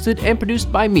is hosted and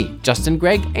produced by me, Justin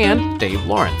Gregg, and Dave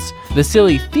Lawrence. The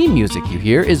silly theme music you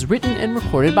hear is written and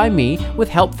recorded by me with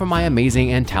help from my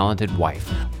amazing and talented wife.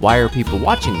 Why Are People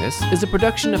Watching This is a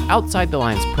production of Outside the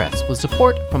Lines Press with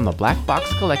support from the Black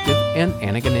Box Collective and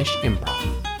Antigonish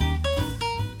Improv.